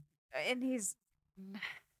 So And he's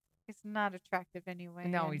not attractive anyway.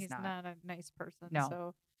 No, and he's he's not. not a nice person.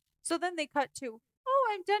 No. So then they cut to, oh,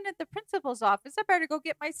 I'm done at the principal's office. I better go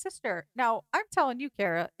get my sister. Now I'm telling you,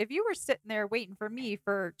 Kara, if you were sitting there waiting for me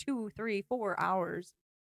for 2, 3, 4 hours,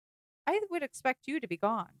 I would expect you to be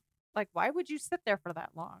gone. Like, why would you sit there for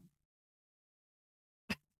that long?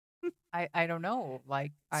 I don't know.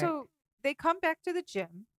 Like, So they come back to the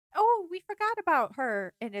gym. Oh, we forgot about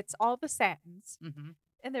her. And it's all the satins. Mhm.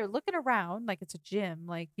 And they're looking around like it's a gym.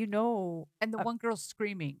 Like, and the one girl's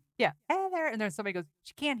screaming, Yeah. Heather, and then somebody goes,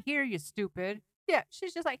 she can't hear you, stupid. yeah,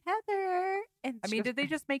 she's just like, Heather. And I she mean, goes, did they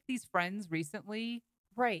just make these friends recently?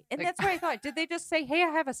 right. And like- that's what I thought. Did they just say, hey, I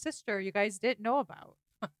have a sister you guys didn't know about?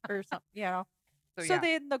 Or something, So, So yeah.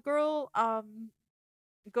 then the girl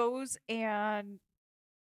goes and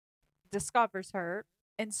discovers her.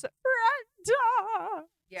 And so Brenda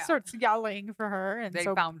Yeah. starts yelling for her. And They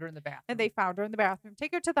so found her in the bathroom. and they found her in the bathroom,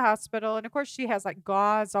 take her to the hospital, and of course she has like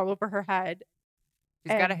gauze all over her head,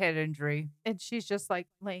 She's got a and- head injury, and she's just like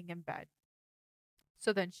laying in bed.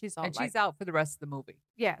 So then she's all and like, she's out for the rest of the movie.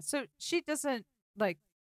 yeah. So she doesn't like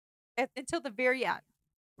until the very end.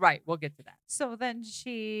 Right. We'll get to that. So then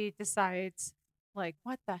she decides, like,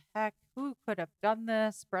 what the heck? Who could have done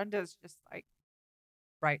this? Brenda's just like,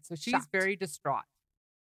 Right. So she's Shocked. very distraught.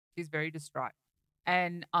 She's very distraught.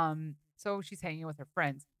 And so she's hanging with her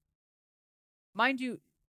friends. Mind you,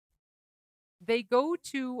 they go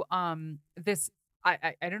to this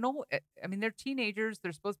I don't know. I mean, they're teenagers.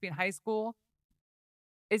 They're supposed to be in high school.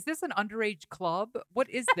 Is this an underage club? What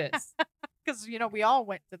is this? because we all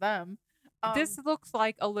went to them. This looks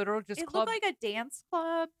like a literal just it club. looked like a dance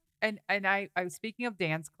club. And I was speaking of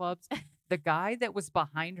dance clubs. The guy that was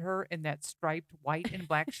behind her in that striped white and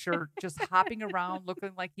black shirt, just hopping around,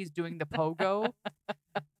 looking like he's doing the pogo.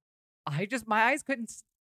 My eyes couldn't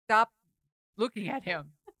stop looking at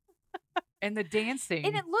him. And the dancing.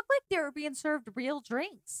 And it looked like they were being served real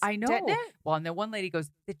drinks. I know. Didn't it? Well, and then one lady goes,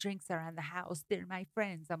 "The drinks are on the house. They're my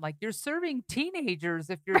friends." I'm like, "You're serving teenagers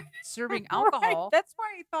if you're serving Right. alcohol." That's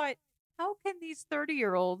why I thought, how can these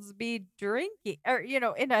 30-year-olds be drinking or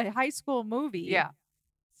in a high school movie? Yeah,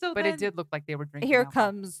 So but then it did look like they were drinking. here alcohol.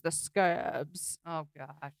 comes the scabs. Oh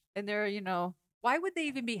gosh. And they're, Why would they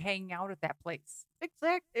even be hanging out at that place?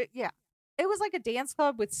 yeah. It was like a dance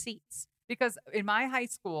club with seats. Because in my high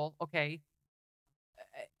school, okay,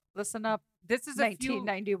 Listen up, this is a few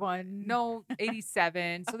 1991. no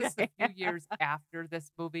 87, so this is a Okay. few years after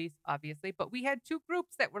this movie, obviously. But we had two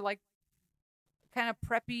groups that were like kind of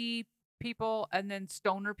preppy people and then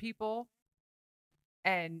stoner people.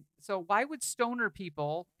 And so why would stoner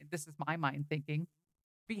people, this is my mind thinking,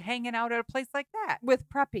 be hanging out at a place like that? with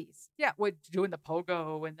preppies. Yeah, with doing the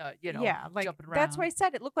pogo and the yeah, like jumping around. that's why I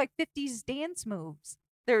said it looked like 50s dance moves.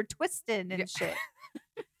 They're twisting and Yeah. shit.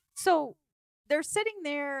 So they're sitting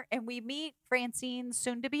there, and we meet Francine's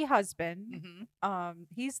soon-to-be husband. Mhm.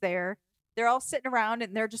 He's there. They're all sitting around,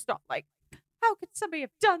 and they're just all like, How could somebody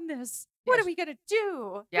have done this? What Yeah, are we gonna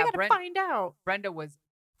do? yeah, We gotta Brent- find out. Brenda was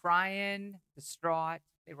crying, distraught.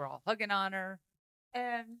 They were all hugging on her.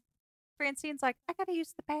 And Francine's like, I gotta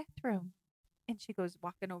use the bathroom. And she goes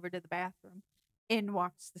walking over to the bathroom. In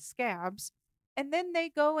walks the Scabs. And then they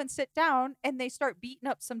go and sit down and they start beating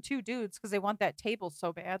up some two dudes because they want that table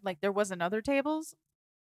so bad. Like there wasn't other tables.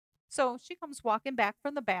 So she comes walking back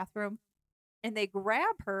from the bathroom and they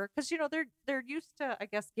grab her because they're used to, I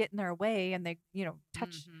guess, getting their way, and they,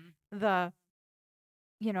 touch Mhm. the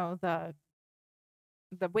you know the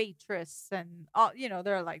waitress and all,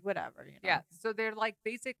 they're like whatever. Yeah. So they're like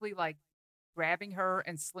basically like grabbing her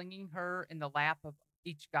and slinging her in the lap of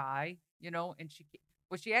each guy, and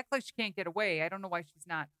she acts like she can't get away. I don't know why she's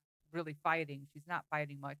not really fighting. She's not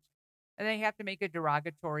fighting much. And they have to make a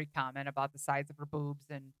derogatory comment about the size of her boobs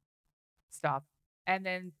and stuff. And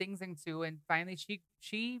then things ensue, and finally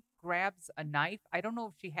she grabs a knife. I don't know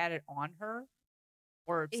if she had it on her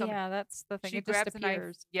or if Yeah, that's the thing. she It just grabs a knife.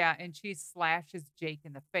 appears, Yeah, and she slashes Jake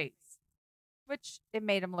in the face. which it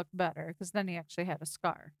made him look better because then he actually had a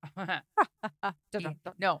scar.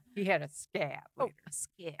 Dun-dun-dun. No, he had a scab Oh, later. a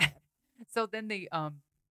scab. So then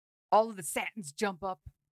all of the Satins jump up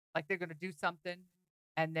like they're gonna do something,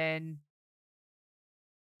 and then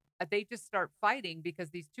they just start fighting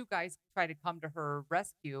because these two guys try to come to her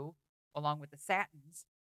rescue along with the Satins,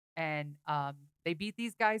 and they beat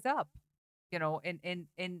these guys up. In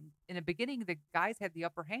the beginning, the guys had the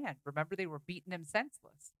upper hand. Remember, they were beating him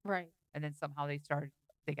senseless, Right. and then somehow they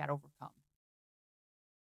got overcome.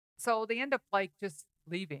 So they end up like just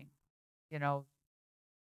leaving. You know,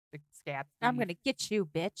 the Scabs. I'm leave. gonna get you,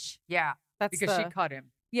 bitch. Yeah, That's because she the cut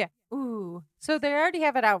him. yeah. Ooh. So they already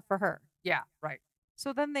have it out for her. Yeah, right.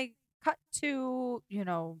 So then they cut to,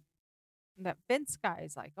 that Vince guy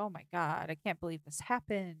is like, oh my God, I can't believe this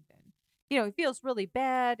happened. And, he feels really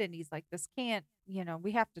bad. And he's like, this can't,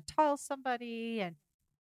 we have to tell somebody. And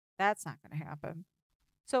that's not going to happen.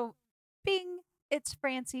 So, bing, it's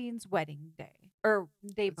Francine's wedding day or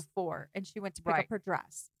day It's- before. And she went to pick Right. up her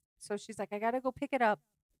dress. So she's like, I got to go pick it up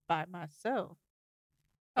by myself.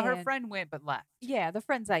 Her And- friend went but left. Yeah, the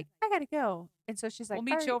friend's like, I got to go. And so she's like, We'll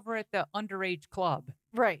meet "All you right." over at the underage club.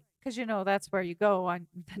 Right. Because, that's where you go on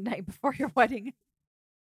the night before your wedding.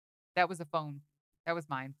 That was a phone. That was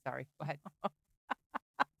mine. Sorry. Go ahead.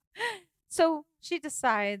 So she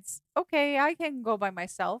decides, okay, I can go by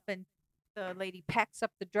myself. And the lady packs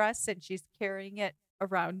up the dress and she's carrying it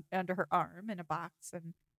around under her arm in a box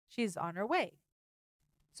and she's on her way.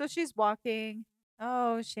 So she's walking.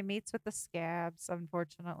 Oh, she meets with the Scabs,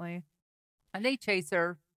 unfortunately. And they chase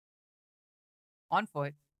her on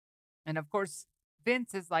foot. And of course,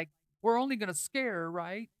 Vince is like, we're only going to scare her,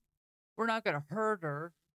 right? We're not going to hurt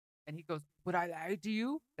her. And he goes, would I lie to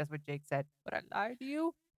you? That's what Jake said. Would I lie to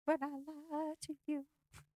you? But I lie to you.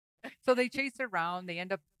 So they chase her around. They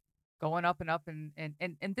end up going up and up.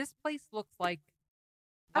 And this place looks like,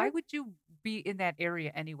 why I- would you be in that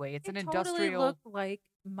area anyway? It's an It totally industrial. looked like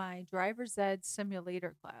my driver's ed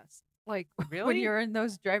simulator class. Like when Really? you're in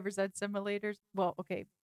those driver's ed simulators. Well, okay,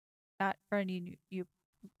 not for any you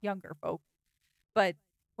younger folk, but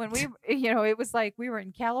when we, it was like we were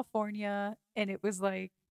in California, and it was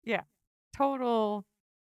like, yeah, total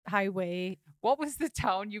highway What was the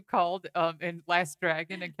town you called in Last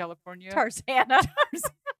Dragon in California? Tarzana.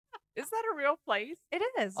 Is that a real place? It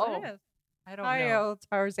is. Oh, It is. I don't Hi, know.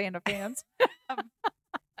 Tarzana fans.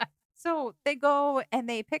 So they go and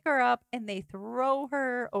they pick her up and they throw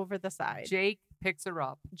her over the side. Jake picks her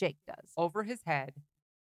up Jake does. over his head.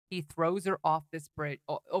 He throws her off this bridge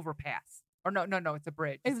overpass. Or no, it's a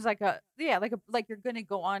bridge. It was like like you're gonna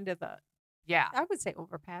go onto the. Yeah, I would say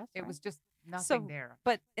overpass. it right? was just nothing So- there.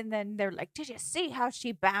 But and then they're like, "Did you see how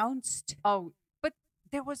she bounced?" Oh, but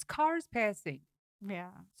there was cars passing. Yeah.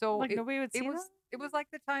 So Like nobody would see it was like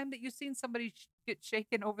the time that you seen somebody get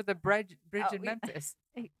shaken over the bridge Oh, in yeah. Memphis.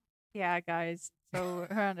 Yeah, guys. So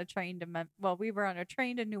we're on a train to we were on a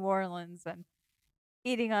train to New Orleans and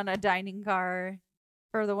eating on a dining car.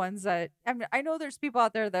 For the ones that I know there's people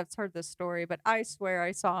out there that's heard this story, but I swear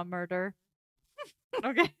I saw a murder.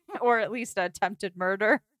 Okay. Or at least an attempted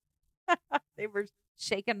murder. They were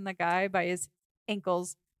shaking the guy by his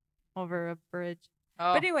ankles over a bridge.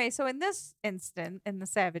 Oh, But anyway, so in this instant, in the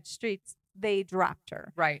Savage Streets, they dropped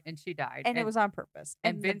her. right, and she died. And it was on purpose.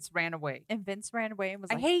 and the- Vince ran away. and Vince ran away and was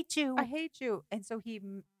I like, hate you. I hate you. And so he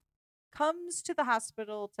comes to the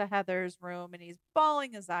hospital to Heather's room and he's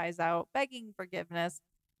bawling his eyes out, begging forgiveness.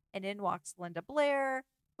 And in walks Linda Blair,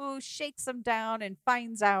 who shakes him down and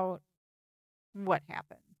finds out what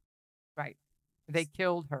happened. Right. They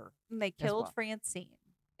killed her. And they As killed well. Francine.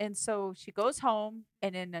 And so she goes home,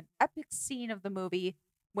 and in an epic scene of the movie,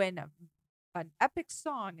 when an epic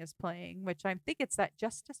song is playing, which I think it's that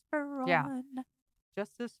 "Justice for Yeah. One,"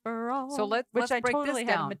 "Justice for All," So let's which I break this totally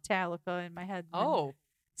down. had Metallica in my head. Oh,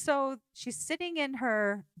 So she's sitting in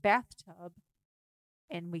her bathtub,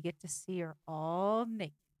 and we get to see her all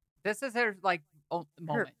naked. this is her like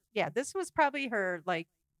moment. Yeah, this was probably her like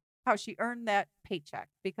how she earned that paycheck,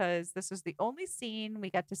 because this was the only scene we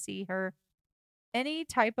got to see her any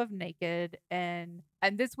type of naked. And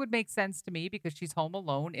And this would make sense to me because she's home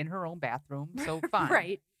alone in her own bathroom. So fine.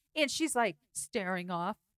 right, and she's like staring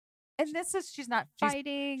off, and this is she's not She's-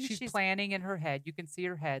 fighting. She's planning in her head. You can see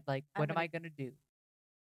her head like, I'm what am gonna- I going to do?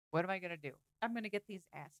 What am I going to do? I'm gonna get these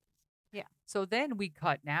asses. So then we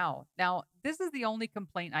cut now. Now, this is the only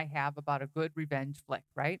complaint I have about a good revenge flick,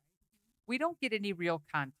 right? We don't get any real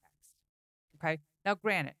context. Okay. Now,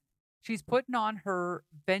 granted, she's putting on her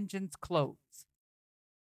vengeance clothes.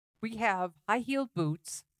 We have high heeled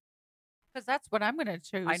boots, Because that's what I'm gonna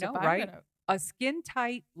choose. I know, if I'm right? gonna- a skin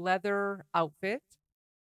tight leather outfit,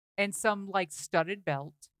 and some like studded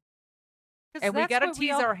belt. 'cause And we that's got to what we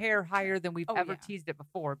tease all- our hair higher than we've Oh, ever yeah. teased it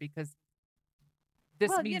before because this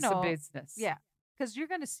Well, means some business. Yeah, because you're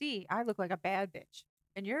gonna see I look like a bad bitch,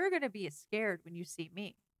 and you're gonna be scared when you see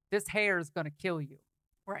me. This hair is going to kill you.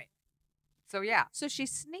 Right. So, yeah. So she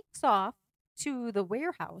sneaks off to the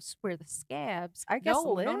warehouse where the Scabs, I guess,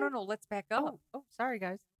 No, live. no. Let's back up. Oh, sorry,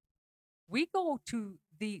 guys. We go to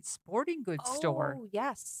the sporting goods store Oh,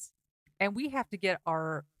 yes. and we have to get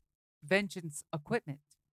our vengeance equipment.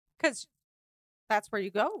 Because that's where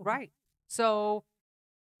you go. Right. So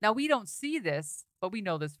now we don't see this, but we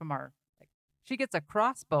know this from our. Like, she gets a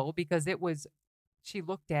crossbow because she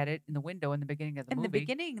looked at it in the window in the beginning of the In movie. the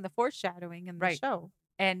beginning, the foreshadowing in the Right. show.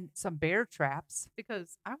 And some bear traps.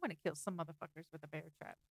 Because I want to kill some motherfuckers with a bear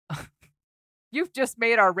trap. You've just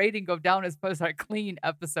made our rating go down as opposed to our clean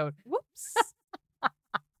episode. Whoops.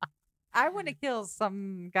 I want to kill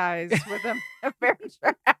some guys with a bear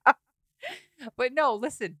trap. But no,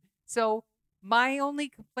 listen. So my only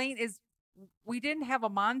complaint is we didn't have a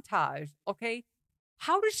montage. Okay.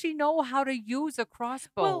 How does she know how to use a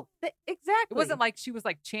crossbow? Well, exactly. it wasn't like she was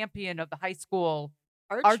like champion of the high school.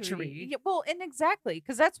 archery. archery. Yeah, well, and exactly,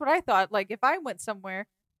 because that's what I thought. Like, if I went somewhere,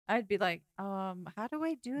 I'd be like, how do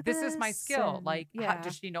I do this? This is my skill. And, Like, yeah,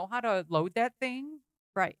 does she know how to load that thing?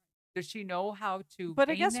 right. Does she know how to? But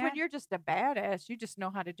I aim guess that? when you're just a badass, you just know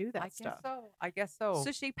how to do I that guess stuff. so. I guess so.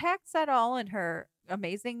 So she packs that all in her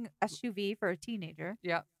amazing SUV for a teenager.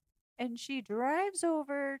 Yeah. And she drives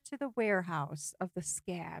over to the warehouse of the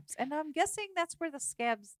Scabs. And I'm guessing that's where the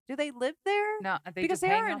Scabs, do they live there? No, they because just they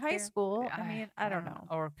hang are in out high there. school. I mean, I don't know.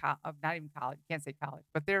 Or not even college. Can't say college,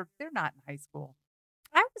 but they're not in high school.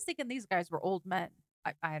 I was thinking these guys were old men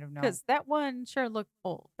I don't know. because that one sure looked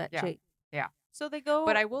old, that Yeah, Jake. yeah. So they go.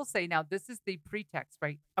 But I will say now, this is the pretext,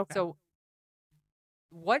 right? Okay. So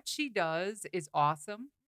what she does is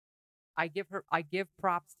awesome. I give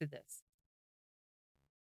props to this.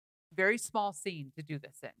 Very small scene to do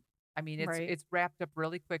this in. I mean, Right. it's wrapped up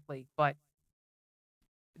really quickly, but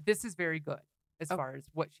this is very good as Okay. far as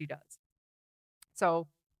what she does. So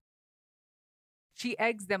she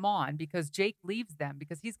eggs them on because Jake leaves them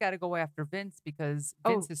because he's got to go after Vince because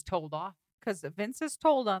Oh. Vince is told off. because Vince is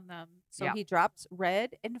told on them. So Yeah. he drops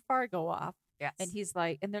Red and Fargo off. Yes. And he's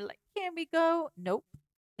like, and they're like, can we go? Nope.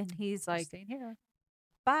 And he's You're like, staying here.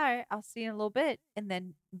 bye, I'll see you in a little bit. And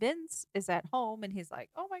then Vince is at home and he's like,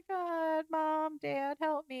 oh my God, Mom, Dad,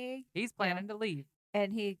 help me. He's planning to leave.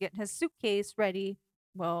 And he getting his suitcase ready.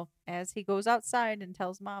 Well, as he goes outside and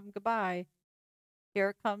tells Mom goodbye,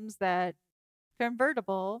 here comes that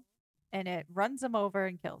convertible and it runs him over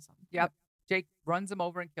and kills him. Yep. Jake runs him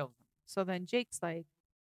over and kills him. So then Jake's like,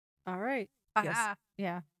 all right, yes, Ha-ha.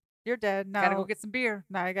 yeah, you're dead. Now, Gotta go get some beer.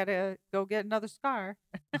 now I gotta go get another scar.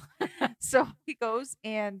 So he goes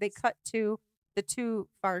and they cut to the two,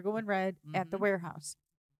 Fargo and Red, at the Mhm. warehouse.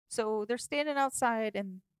 So they're standing outside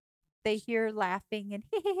and they hear laughing and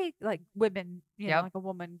like women, you know, Yep. like a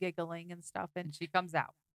woman giggling and stuff. And And she comes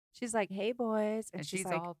out. she's like, hey boys. And, And she's she's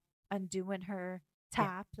like all undoing her Yeah.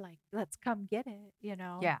 top, like, let's come get it, you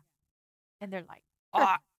know? Yeah. And they're like,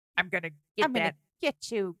 oh, I'm gonna get I'm gonna that.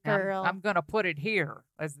 get you, I'm- girl. I'm gonna put it here.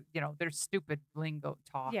 As you know, their stupid lingo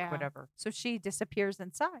talk, Yeah. whatever. So she disappears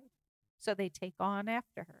inside. So they take on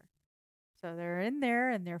after her. So they're in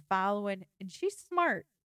there and they're following, and she's smart.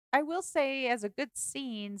 I will say, as a good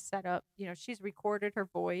scene setup, you know, she's recorded her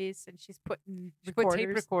voice and she's putting She put tape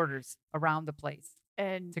recorders recorders around the place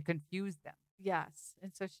and to confuse them. yes,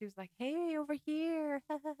 and so she was like, "Hey, over here."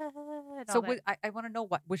 and So all that. I want to know,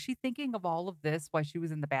 what was she thinking of all of this while she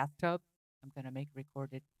was in the bathtub? I'm gonna make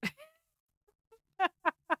recorded.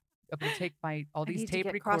 I'm gonna take all I these need to tape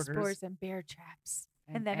get recorders. crossbars and bear traps.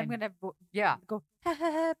 And And then I'm and gonna yeah, go, ha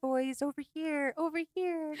ha ha, boys, over here, over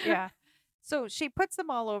here. Yeah. So she puts them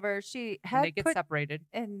all over. She and had they get put, separated.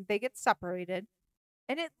 and they get separated.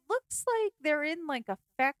 And it looks like they're in like a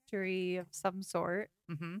factory of some sort,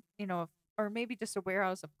 Mm-hmm. or maybe just a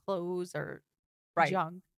warehouse of clothes or Right.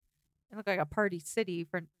 junk. It looked like a party city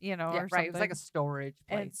for, Yeah, or right. It was like a something. storage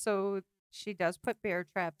And place. so she does put bear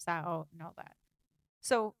traps out and all that.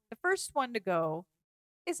 So the first one to go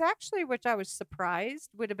is actually, which I was surprised,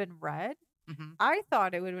 would have been Red. Mm-hmm. I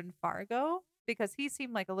thought it would have been Fargo because he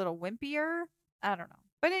seemed like a little wimpier. I don't know.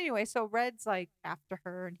 But anyway, so Red's like after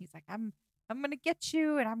her and he's like, I'm gonna get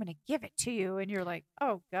you and I'm gonna give it to you. And you're like,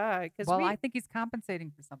 oh God. Because Well, I think he's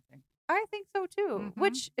compensating for something, I think so too, Mhm.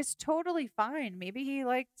 which is totally fine. Maybe he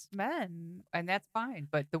likes men, and that's fine.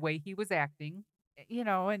 But the way he was acting,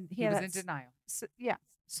 and he was in denial. yeah.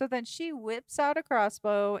 So then she whips out a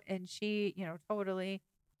crossbow and she, totally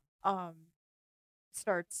um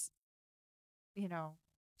starts, you know,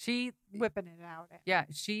 She, whipping it out at him. yeah,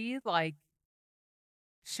 she like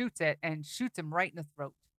shoots it and shoots him right in the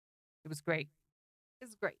throat. It was great.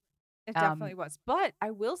 It's great. It Um, definitely was. But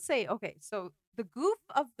I will say, okay, so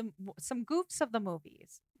some goofs of the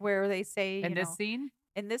movies where they say, In this scene,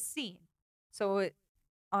 in this scene. So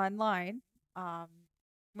online, um,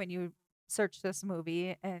 when you search this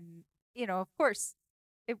movie, and of course,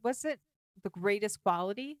 it wasn't the greatest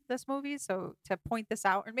quality, this movie. So to point this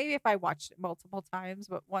out, and maybe if I watched it multiple times,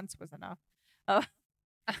 but once was enough. Uh,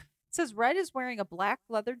 it says Red is wearing a black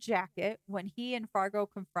leather jacket when he and Fargo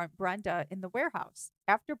confront Brenda in the warehouse.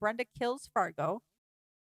 After Brenda kills Fargo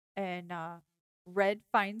and Red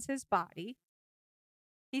finds his body,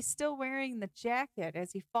 he's still wearing the jacket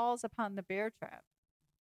as he falls upon the bear trap.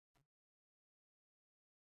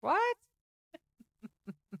 what?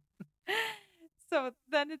 So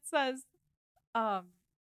then it says, um,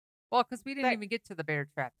 Well, because we didn't that, even get to the bear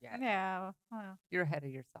trap yet. yeah, well, You're ahead of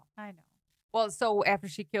yourself. I know. Well, so after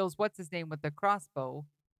she kills what's his name with the crossbow,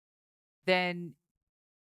 then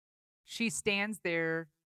she stands there,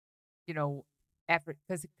 after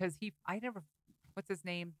because I never what's his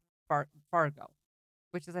name Fargo,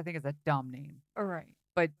 which is I think is a dumb name. All right.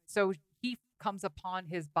 But so he comes upon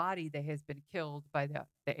his body that has been killed by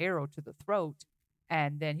the arrow to the throat,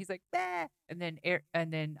 and then he's like, bah! and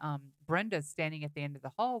then Brenda's standing at the end of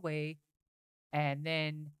the hallway, and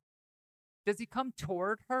then does he come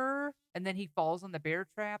toward her and then he falls on the bear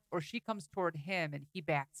trap, or she comes toward him and he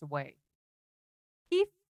backs away? He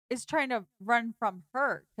is trying to run from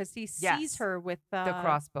her because he sees Yes. her with The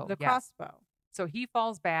crossbow. The yes. crossbow. So he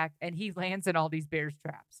falls back and he lands in all these bear's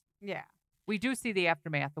traps. Yeah. We do see the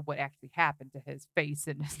aftermath of what actually happened to his face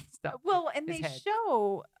and stuff. Well, and his they head.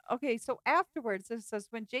 show, okay, so afterwards it says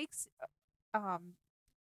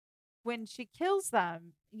when she kills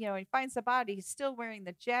them, he finds the body, he's still wearing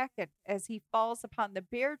the jacket as he falls upon the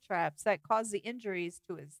bear traps that cause the injuries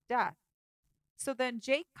to his death. So then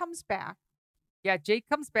Jake comes back. Yeah, Jake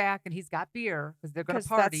comes back and he's got beer because they're going to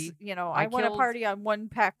 'cause that's, party. I want to party on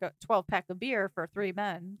 12 pack of beer for 3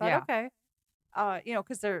 men. But Yeah. okay.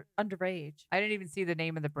 Because they're underage. I didn't even see the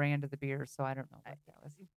name of the brand of the beer, so I don't know what that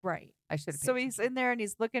was. Right. I should have. So he's in there and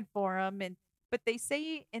he's looking for him, but they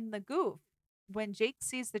say in the goof, when Jake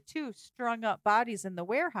sees the two strung up bodies in the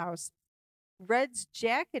warehouse, Red's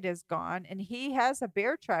jacket is gone and he has a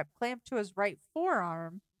bear trap clamped to his right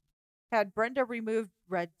forearm. Had Brenda removed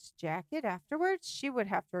Red's jacket afterwards, she would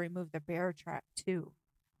have to remove the bear trap too.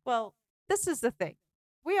 Well, this is the thing.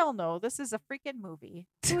 We all know this is a freaking movie.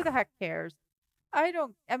 Who the heck cares? I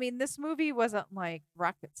mean, this movie wasn't like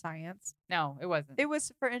rocket science. No, it wasn't. It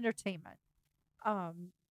was for entertainment.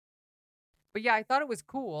 But yeah, I thought it was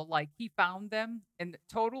cool. Like he found them in the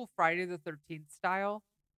total Friday the 13th style.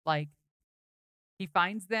 Like he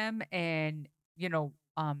finds them and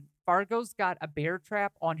Fargo's got a bear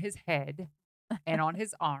trap on his head and on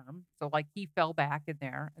his arm. So like he fell back in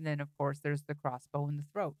there. And then of course there's the crossbow in the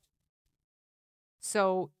throat.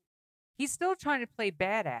 So he's still trying to play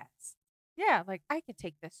badass. Yeah, like I could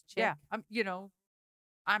take this chick. Yeah.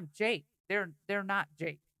 I'm Jake. They're not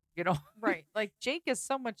Jake, Right. Like Jake is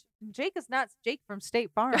not Jake from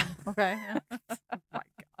State Farm. Okay. Oh my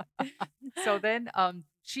God. So then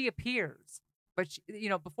she appears. But she,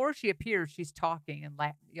 before she appears, she's talking and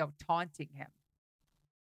taunting him.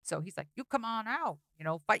 So he's like, "You come on out,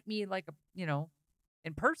 fight me like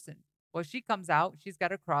in person." Well, she comes out. She's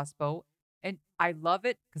got a crossbow, and I love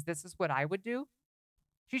it because this is what I would do.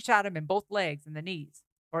 She shot him in both legs and the knees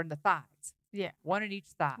or in the thighs. Yeah. One in each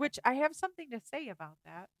thigh. Which I have something to say about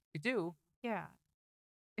that. You do. Yeah.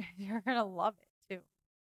 You're gonna love it too.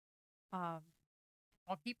 Um,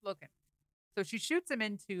 I'll keep looking. So she shoots him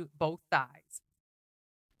into both thighs.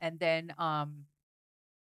 And then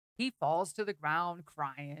he falls to the ground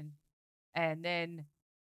crying. And then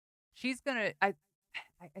she's gonna I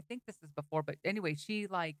think this is before, but anyway, she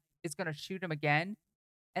like is gonna shoot him again.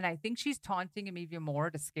 And I think she's taunting him even more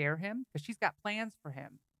to scare him because she's got plans for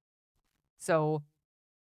him. So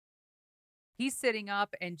he's sitting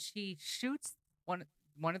up and she shoots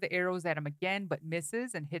one of the arrows at him again, but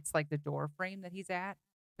misses and hits like the door frame that he's at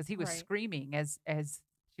because he was Right. screaming as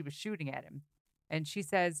she was shooting at him. And she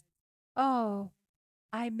says, "Oh,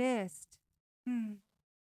 I missed. Hmm.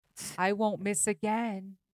 I won't miss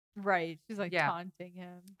again." right. She's like Yeah. taunting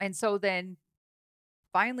him. And so then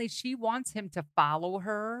finally she wants him to follow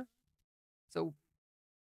her. So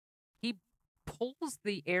he pulls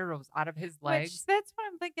the arrows out of his legs. Which that's what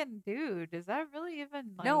I'm thinking, dude. Is that really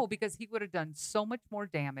even like No, because he would have done so much more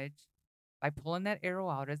damage by pulling that arrow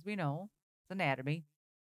out, as we know. It's anatomy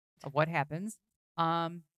of what happens.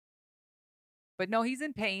 Um, but no, he's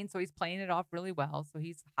in pain, so he's playing it off really well. So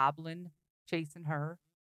he's hobbling, chasing her,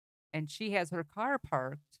 and she has her car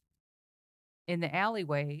parked in the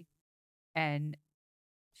alleyway, and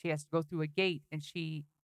she has to go through a gate. And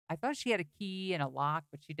I thought she had a key and a lock,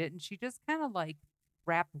 but she didn't. She just kind of like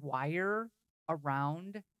wrapped wire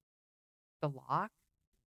around the lock.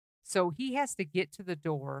 So he has to get to the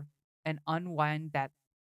door and unwind that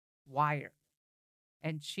wire.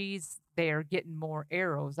 And she's there getting more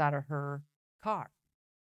arrows out of her car.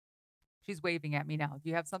 She's waving at me now. Do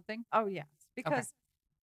you have something? oh yes. Because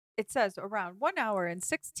it says around 1 hour and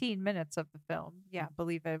 16 minutes of the film. Yeah,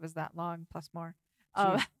 believe it was that long plus more.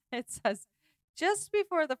 Jeez. It says just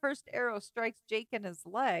before the first arrow strikes Jake in his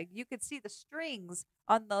leg, you could see the strings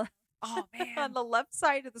on the Oh, on man. the left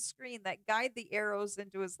side of the screen that guide the arrows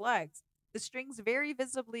into his legs. The strings very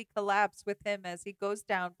visibly collapse with him as he goes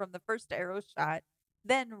down from the first arrow shot,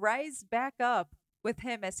 then rise back up with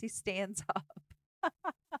him as he stands up.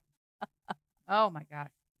 Oh, my gosh.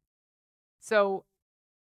 So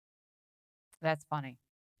that's funny.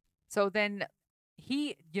 So then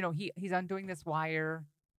he's undoing this wire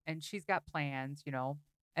and she's got plans.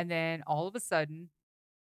 And then all of a sudden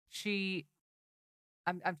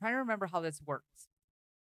I'm trying to remember how this works.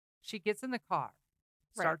 She gets in the car,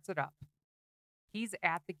 Right. starts it up. He's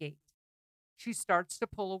at the gate. She starts to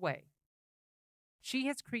pull away. She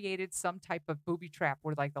has created some type of booby trap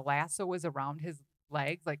where like the lasso is around his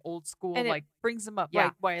legs, like old school, And like it brings him up Yeah.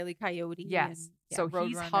 like Wile E. Coyote. yes. And, So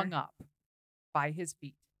he's Roadrunner. hung up by his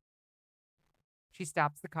feet. She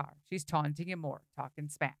stops the car. She's taunting him more, talking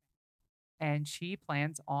smack. And she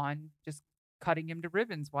plans on just cutting him to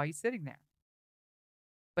ribbons while he's sitting there.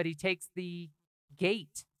 But he takes the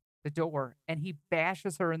gate, the door, and he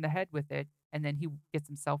bashes her in the head with it, and then he gets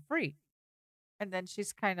himself free. And then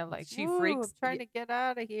she's kind of like, She "Woo, freaks- I'm trying to get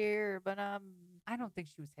out of here, but I don't think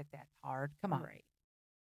she was hit that hard. Come on. right.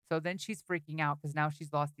 So then she's freaking out because now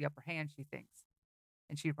she's lost the upper hand, she thinks.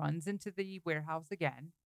 And she runs into the warehouse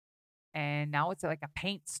again. And now it's like a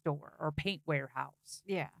paint store or paint warehouse.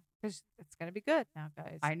 Yeah, because it's gonna be good now,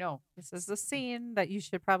 guys. I know. This is the scene that you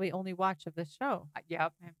should probably only watch of this show.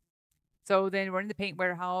 Yep. So then we're in the paint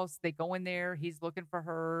warehouse. They go in there. He's looking for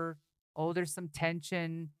her. Oh, there's some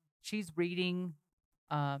tension. She's reading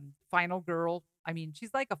Final Girl. I mean,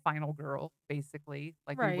 she's like a Final Girl, basically.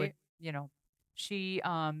 Like we would, Right. She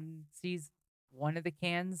sees one of the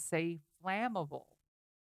cans say flammable.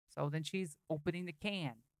 So then she's opening the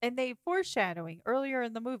can. And they foreshadowing earlier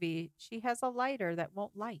in the movie, she has a lighter that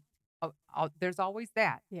won't light. There's always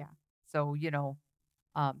that. Yeah. So,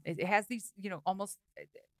 it has these, almost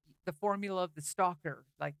the formula of the stalker,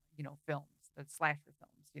 like, films, the slasher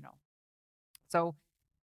films. So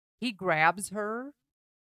he grabs her.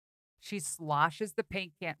 She sloshes the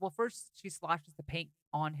paint can. Well, first she sloshes the paint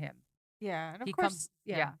on him. Yeah, and of He course, comes,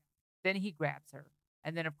 yeah. Then he grabs her.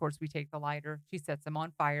 And then, of course, we take the lighter. She sets him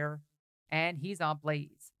on fire, and he's on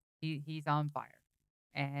blaze. He's on fire.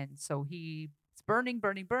 And so he's burning,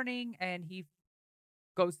 burning, burning, and he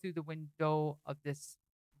goes through the window of this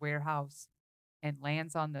warehouse and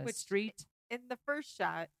lands on the Which- street. in the first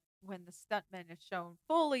shot, when the stuntman is shown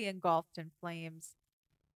fully engulfed in flames,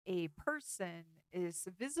 a person is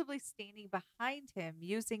visibly standing behind him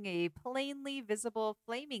using a plainly visible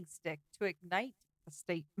flaming stick to ignite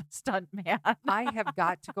the stuntman. I have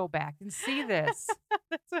got to go back and see this.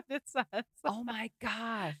 That's what it says. Oh my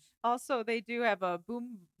gosh. Also, they do have a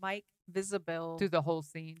boom mic visible. Through the whole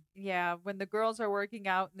scene. Yeah, when the girls are working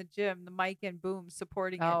out in the gym, the mic and boom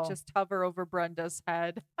supporting Oh. it just hover over Brenda's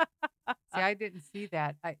head. See, I didn't see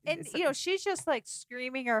that. And she's just like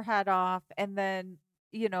screaming her head off, and then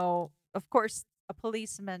of course, a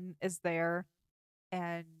policeman is there,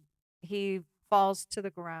 and he falls to the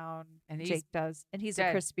ground. And he's Jake does, and he's a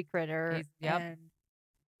dead. crispy critter. Yep. And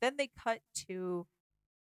then they cut to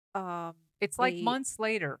um It's like a months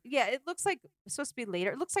later. yeah, it looks like it's supposed to be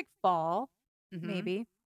later. It looks like fall, Mhm. maybe,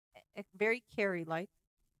 very Carrie like,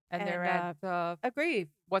 And they're and at a grave,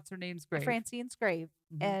 what's her name's grave. Francine's grave,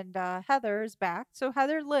 Mhm. and Heather is back. So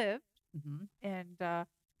Heather lived, Mhm. and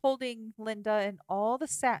holding Linda, and all the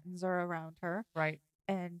Satins are around her. Right.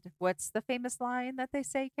 And what's the famous line that they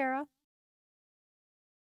say, Kara?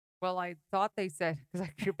 Well, I thought they said because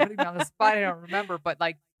you're putting me on the spot. I don't remember, but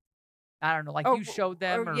like I don't know, like you showed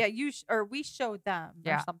them, or yeah, or we showed them, or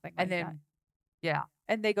yeah, something and like then that. yeah,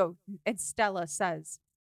 And they go, and Stella says,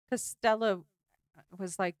 because Stella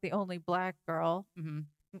was like the only black girl hmm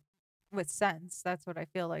with sense. That's what I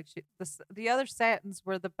feel like. The other Satins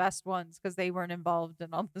were the best ones because they weren't involved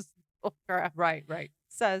in all this bullcrap. right, right.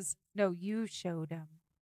 Says, no, you showed him.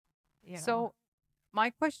 So my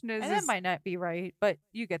question is, and that might not be right, but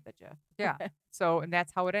you get the gist. yeah. So and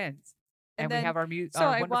that's how it ends, and we then- have our So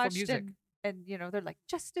I wonderful watched music. and they're like,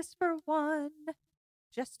 justice for one,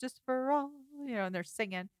 justice for all, and they're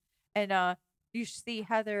singing. And you see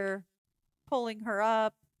Heather pulling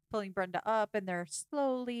Brenda up, and they're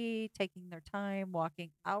slowly taking their time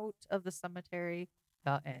walking out of the cemetery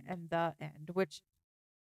The end. and the end, which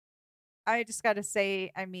I just got to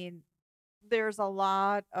say, I mean, there's a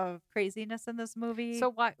lot of craziness in this movie. So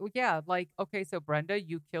why? Yeah, like okay, so Brenda,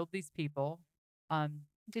 you killed these people,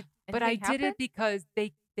 did but I anything did it happen? because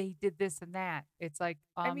they did this and that. It's like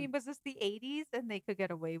I mean, was this the 80s and they could get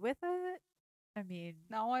away with it? I mean,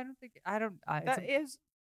 no, I don't think I don't. that is,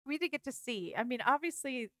 we did get to see. I mean,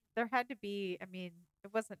 obviously, there had to be, I mean,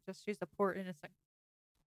 it wasn't just she's a poor innocent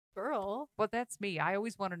girl. Well, that's me. I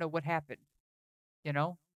always want to know what happened. You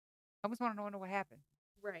know, I always want to know what happened.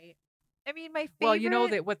 Right. I mean, my favorite. Well, you know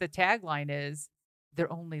that what the tagline is: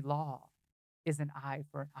 their only law is an eye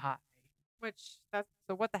for an eye. Which, that's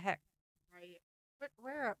So what the heck? right.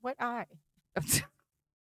 What eye?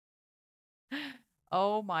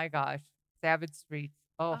 Oh my gosh, Savage Streets.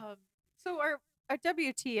 Oh, So our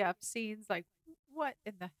WTF scenes, like, what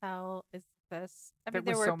in the hell is this? I There mean,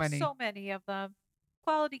 there were were so many. of them.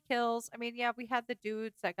 Quality kills. I mean, yeah, we had the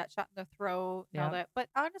dudes that got shot in the throat and all Yeah. that. But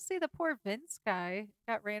honestly, the poor Vince guy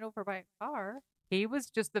got ran over by a car he was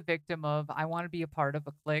just the victim of I want to be a part of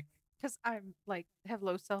a clique. because I'm like have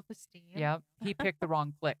low self esteem. Yep, he picked the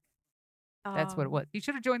wrong clique. That's what it Um, was. He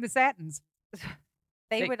should have joined the Satins.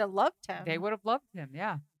 They They- would have loved him. They would have loved him.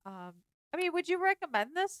 Yeah. I mean, would you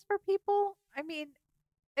recommend this for people? I mean,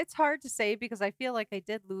 it's hard to say because I feel like I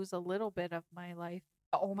did lose a little bit of my life.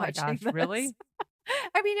 Oh my watching gosh, really? this.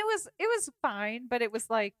 I mean, it was fine, but it was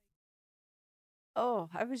like, oh,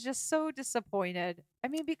 I was just so disappointed. I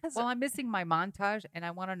mean, because Well, I'm missing my montage, and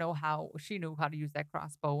I want to know how she knew how to use that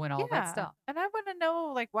crossbow and all that yeah, stuff. and I want to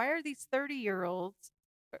know, like, why are these 30-year-olds?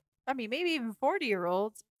 I mean, maybe even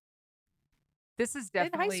 40-year-olds This is in high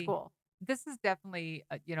definitely school. this is definitely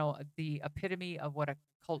the epitome of what a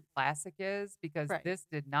cult classic is because Right. this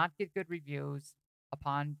did not get good reviews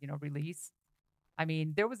upon release. I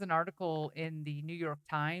mean, there was an article in the New York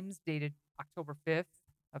Times dated October 5th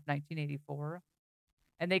of 1984,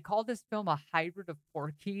 and they called this film a hybrid of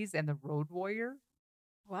Porky's and The Road Warrior.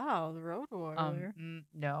 Wow, the Road Warrior.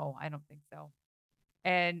 No, I don't think so.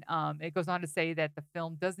 And it goes on to say that the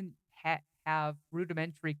film doesn't have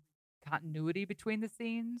rudimentary continuity between the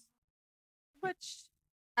scenes. Which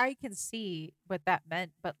I can see what that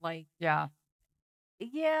meant, but like, Yeah.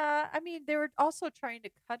 yeah, I mean, they were also trying to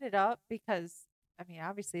cut it up because, I mean,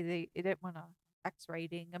 obviously they didn't want a X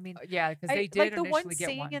rating. I mean, Yeah, because they did like the one initially get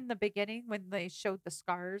scene one. in the beginning when they showed the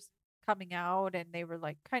scars coming out, and they were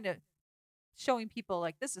like kind of showing people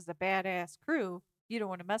like this is a badass crew. You don't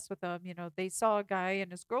want to mess with them. They saw a guy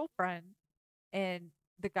and his girlfriend, and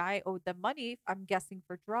the guy owed them money. I'm guessing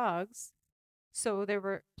for drugs. So they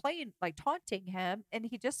were playing like taunting him, and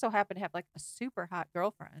he just so happened to have like a super hot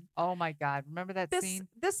girlfriend. Oh my God. Remember that scene?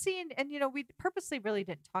 This scene, and we purposely really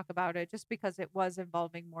didn't talk about it just because it was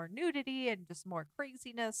involving more nudity and just more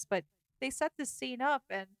craziness. But they set this scene up,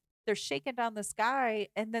 and they're shaking down this guy,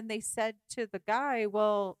 and then they said to the guy,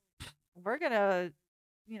 "Well, we're gonna,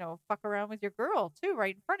 fuck around with your girl too,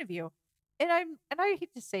 right in front of you." And I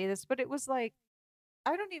hate to say this, but it was like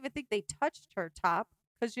I don't even think they touched her top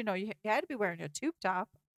because you had to be wearing a tube top.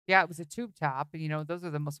 Yeah, it was a tube top. Those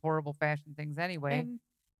are the most horrible fashion things anyway. And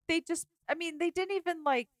they just, I mean, they didn't even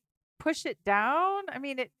like push it down. I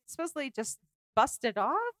mean, it supposedly just busted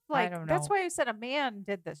off. Like, don't that's know. why I said a man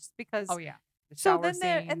did this because. Oh yeah. The So shower then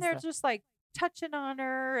they're scenes, they're the- just like touching on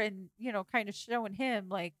her and, kind of showing him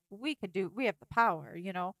like we have the power,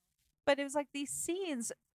 But it was like these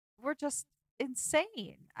scenes were just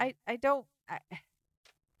insane. I don't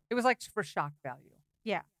It was like for shock value.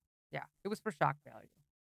 yeah. Yeah, it was for shock value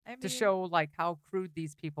I to mean, show like how crude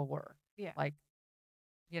these people were. yeah. Like,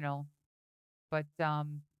 you know, but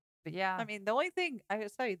yeah. I mean, the only thing I gotta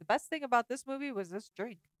tell you, the best thing about this movie was this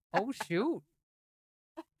drink. Oh shoot.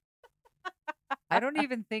 I don't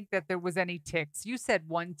even think that there was any ticks. You said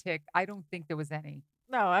one tick. I don't think there was any.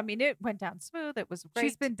 No, I mean it went down smooth. It was great.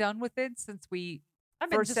 She's been done with it since we I've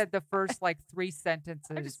been first just, said the first like 3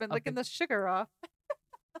 sentences. I've just been of licking the sugar off.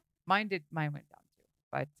 Mine went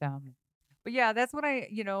down too. But yeah, that's what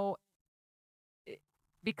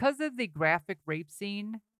because of the graphic rape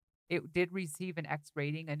scene, it did receive an X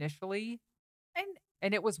rating initially, And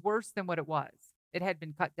and it was worse than what it was. It had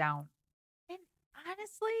been cut down. and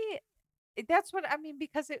honestly, that's what I mean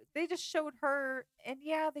because they just showed her, and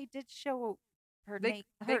yeah, they did show her They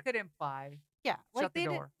her, could imply. yeah, like shut the they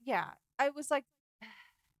did, door. yeah. I was like,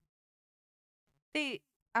 they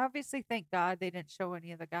obviously, thank God, they didn't show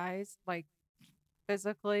any of the guys like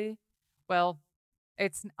physically. Well,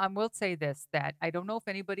 I will say this, that I don't know if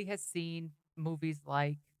anybody has seen movies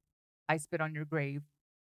like I Spit on Your Grave.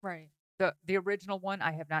 Right. The original one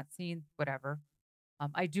I have not seen. Whatever.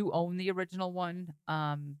 I do own the original one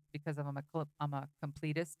because I'm a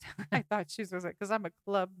completist. I thought she was like, because I'm a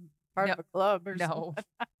part No, of a club or no. something.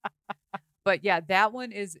 But yeah, that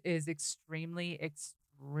one is extremely,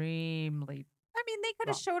 extremely I mean, they could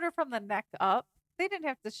have wrong. showed her from the neck up. They didn't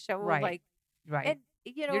have to show Right. like, Right. and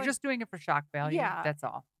You're and- just doing it for shock value. Yeah. That's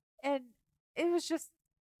all. and it was just.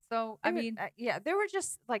 So I mean, yeah, there were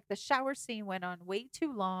just like the shower scene went on way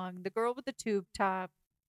too long. The girl with the tube top,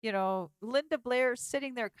 Linda Blair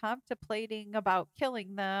sitting there contemplating about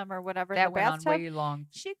killing them or whatever in that the went on bathtub. way long.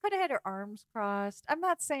 She could have had her arms crossed. I'm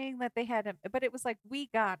not saying that they had him, but it was like, we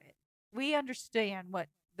got it. We understand what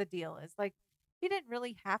the deal is. Like, you didn't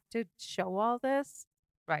really have to show all this.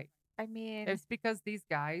 Right. I mean, It's because these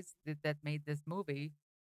guys that made this movie,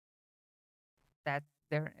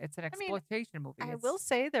 it's an mean, exploitation movie. I will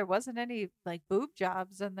say there wasn't any like boob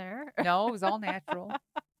jobs in there. No, it was all natural.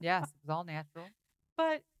 Yes, it was all natural.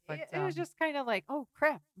 But, But, it was just kind of like, oh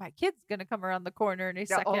crap, my kid's gonna come around the corner in a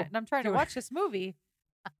second, and I'm trying to dude. watch this movie,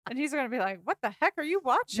 and he's gonna be like, "What the heck are you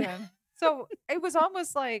watching?" So it was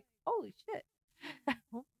almost like, "Holy shit!"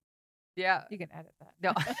 Yeah. You can edit that.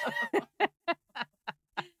 No.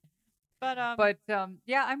 But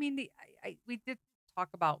Yeah, I mean, we did talk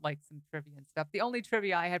about like some trivia and stuff. The only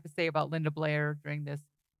trivia I have to say about Linda Blair during this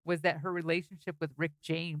was that her relationship with Rick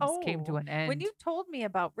James came to an end. when you told me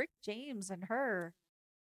about Rick James and her,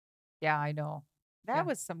 Yeah, I know. that Yeah.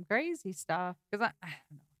 was some crazy stuff. Because I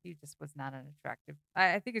don't know, he just was not an attractive.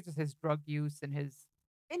 I think it's just his drug use and his.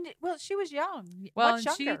 And well, she was young, Well, much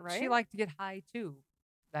and younger, right? she liked to get high too.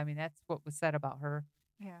 I mean, that's what was said about her.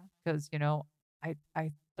 yeah. Because I Well,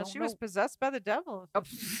 don't she was know. possessed by the devil. Oh,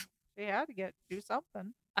 She had to do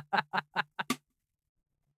something.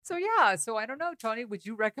 So yeah, so I don't know, Tony. Would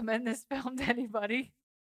you recommend this film to anybody?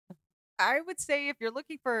 I would say if you're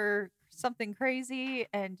looking for something crazy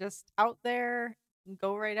and just out there,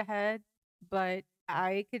 go right ahead. But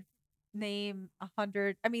I could name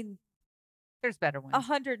 100. I mean, There's better ones.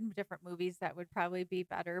 100 different movies that would probably be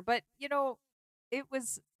better. But it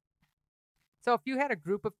was. So if you had a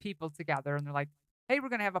group of people together and they're like, "Hey, we're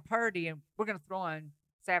gonna have a party and we're gonna throw on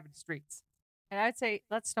Savage Streets," And I'd say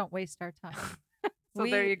let's don't waste our time. so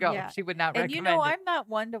there you go. Yeah. She would not And recommend it. I'm not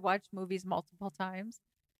one to watch movies multiple times.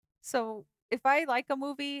 So if I like a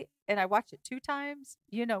movie and I watch it 2 times,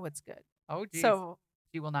 it's good. Oh, geez. So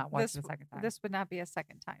she will not watch this the second time. this would not be a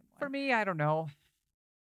second time one. For me, I don't know.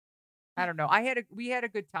 We had a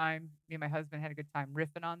good time. Me and my husband had a good time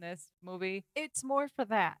riffing on this movie. It's more for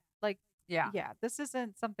that. Like, Yeah. yeah, this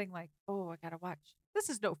isn't something like, oh, I gotta watch. This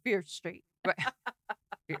is no Fear Street. Right.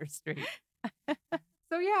 Fear Street.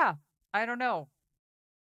 So yeah, I don't know.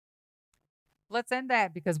 Let's end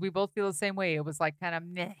that because we both feel the same way. It was like kind of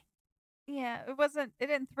meh. Yeah, it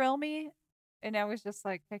didn't thrill me. And I was just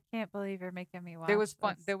like, I can't believe you're making me watch. There was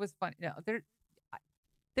fun. this. There was fun.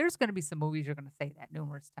 There's going to be some movies you're going to say that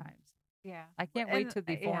numerous times. Yeah. I can't wait And, to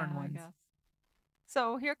the yeah, foreign I ones guess.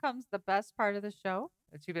 So here comes the best part of the show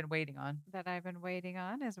that you've been waiting on. that I've been waiting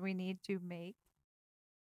on is we need to make,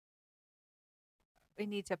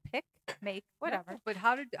 whatever. No, but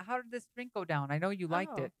how did this drink go down? I know you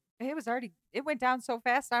liked Oh, it. It went down so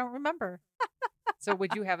fast, I don't remember. So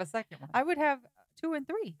would you have a second one? I would have 2 and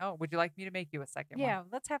 3. Oh, would you like me to make you a second one? Yeah,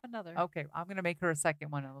 let's have another. Okay, I'm gonna make her a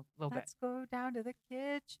second one in a little bit. Let's go down to the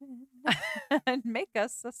kitchen and make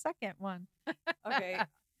us a second one. Okay.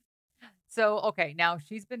 So, okay, now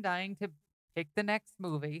she's been dying to pick the next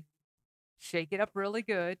movie, shake it up really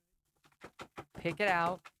good, pick it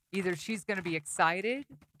out. Either she's going to be excited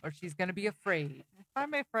or she's going to be afraid. If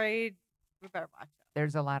I'm afraid, we better watch it.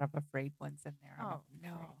 There's a lot of afraid ones in there. I'm Oh, afraid.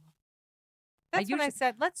 no. That's when I usually-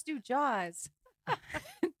 said, let's do Jaws.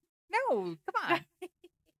 No, come on.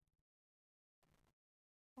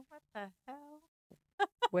 What the hell?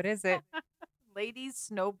 What is it? Ladies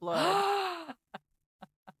Snowblood.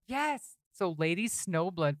 Yes. So, Lady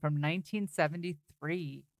Snowblood from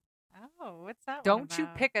 1973. Oh, what's that one Don't you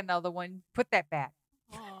about? pick another one. Put that back.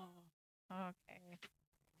 Oh, okay.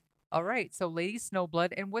 All right. So, Lady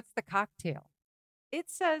Snowblood. And what's the cocktail? It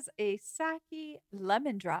says a sake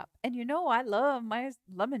lemon drop. And you know I love my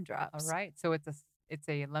lemon drops. All right. So, it's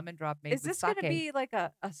a lemon drop made Is with this sake. going to be like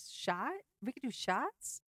a shot? We could do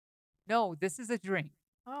shots? No, this is a drink.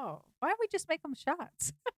 Oh, why don't we just make them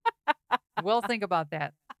shots? We'll think about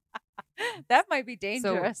that. That might be So,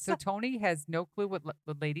 dangerous. so Tony has no clue what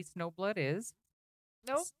Lady Snowblood is.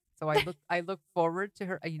 nope. So I look forward to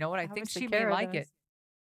her. You know what? I think Obviously she may Kara like does.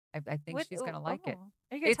 it. I think What- she's gonna oh, like it. oh.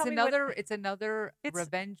 Are you gonna tell me what- It's another It's-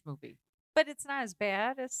 revenge movie. but it's not as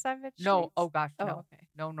bad as Savage No, Streets? oh gosh, Oh, no, okay.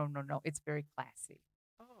 no. It's very classy.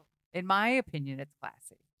 Oh. In my opinion, it's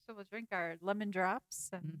classy. So we'll drink our lemon drops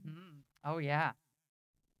and Oh yeah.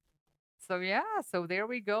 So there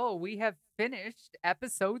we go. We have finished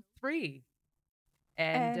episode 3,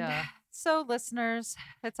 and so listeners,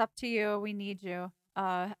 it's up to you. We need you.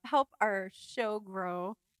 Help our show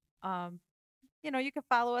grow. You can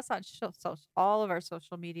follow us on all of our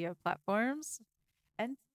social media platforms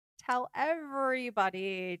and tell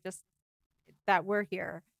everybody just that we're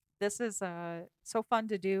here. This is so fun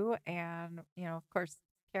to do, and of course,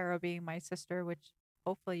 Kara being my sister, which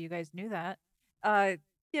hopefully you guys knew that.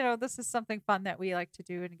 This is something fun that we like to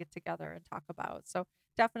do and get together and talk about. So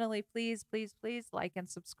definitely, please, please, please like and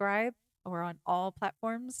subscribe. We're on all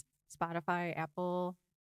platforms: Spotify, Apple,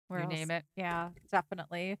 where you else? name it. Yeah,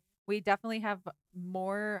 definitely. We definitely have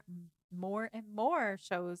more and more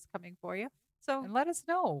shows coming for you. So And let us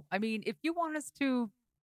know. I mean, if you want us to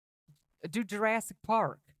do Jurassic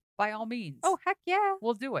Park, by all means. oh heck yeah.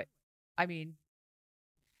 We'll do it. I mean,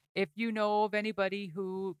 if you know of anybody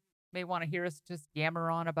who may want to hear us just yammer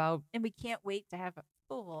on about, And we can't wait to have a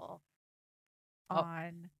full Oh.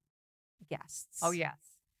 on guests. oh yes,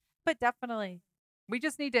 But definitely. we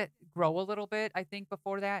just need to grow a little bit, I think,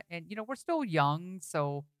 before that. And we're still young,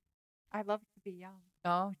 so I love to be young.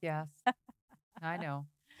 oh yes, I know.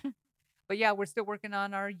 But yeah, we're still working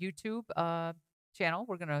on our YouTube channel.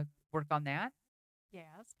 We're gonna work on that.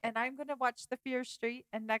 Yes. And I'm going to watch The Fear Street,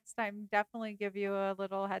 and next time definitely give you a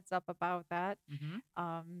little heads up about that.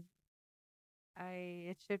 Mm-hmm.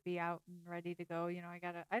 It should be out and ready to go.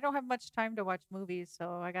 I don't have much time to watch movies,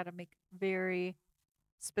 so I got to make very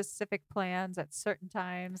specific plans at certain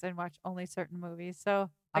times and watch only certain movies. So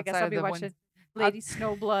I guess Outside I'll of be the ones- watching Lady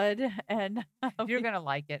Snowblood and You're gonna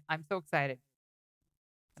like it. I'm so excited.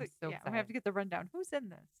 I'm so I'm gonna have to excited. get the rundown. Who's in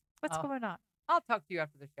this? What's Oh. going on? I'll talk to you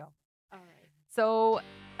after the show. All right. So,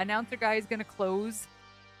 announcer guy is going to close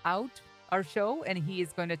out our show, and he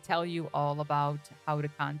is going to tell you all about how to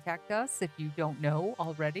contact us if you don't know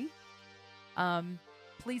already.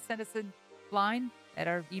 Please send us a line at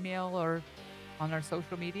our email or on our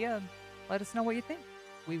social media and let us know what you think.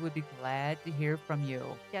 We would be glad to hear from you.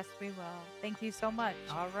 Yes, we will. Thank you so much.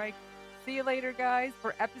 All right. See you later, guys,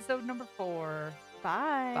 for episode number 4.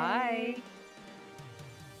 Bye. Bye.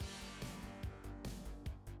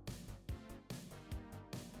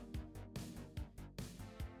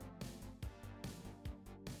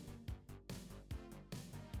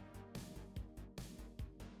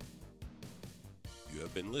 You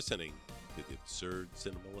have been listening to the Absurd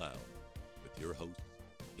Cinema Lounge with your hosts,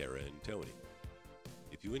 Kara and Tony.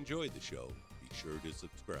 If you enjoyed the show, be sure to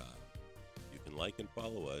subscribe. You can like and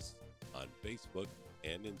follow us on Facebook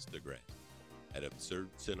and Instagram at Absurd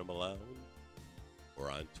Cinema Lounge or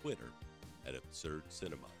on Twitter at Absurd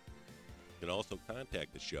Cinema. You can also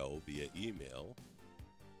contact the show via email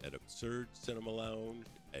at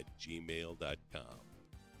absurdcinemalounge@gmail.com.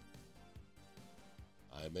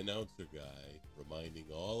 I'm Announcer Guy, reminding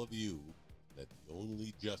all of you that the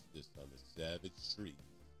only justice on the savage streets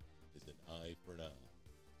is an eye for an eye